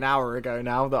apparently an hour ago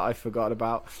now that I forgot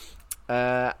about.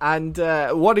 And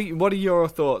what are your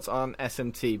thoughts on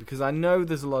SMT? Because I know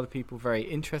there's a lot of people very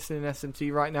interested in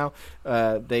SMT right now.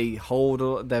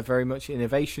 They're very much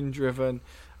innovation driven.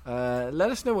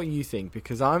 Let us know what you think,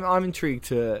 because I'm intrigued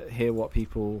to hear what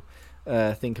people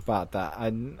think about that.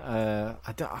 And I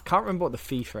can't remember what the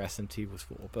fee for SMT was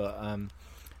for, but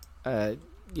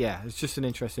yeah, it's just an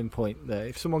interesting point there.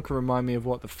 If someone can remind me of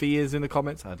what the fee is in the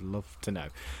comments, I'd love to know.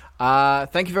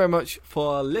 Thank you very much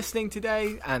for listening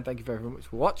today, and thank you very much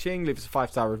for watching. Leave us a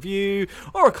 5-star review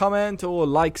or a comment, or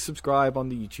like, subscribe on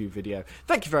the YouTube video.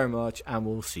 Thank you very much, and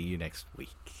we'll see you next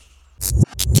week.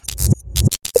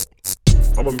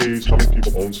 I'm amazed how many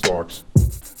people own stocks.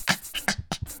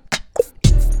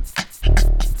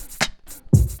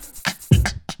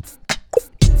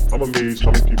 I'm amazed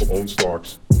how many people own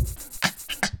stocks.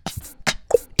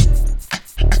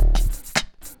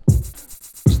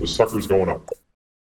 The sucker's going up.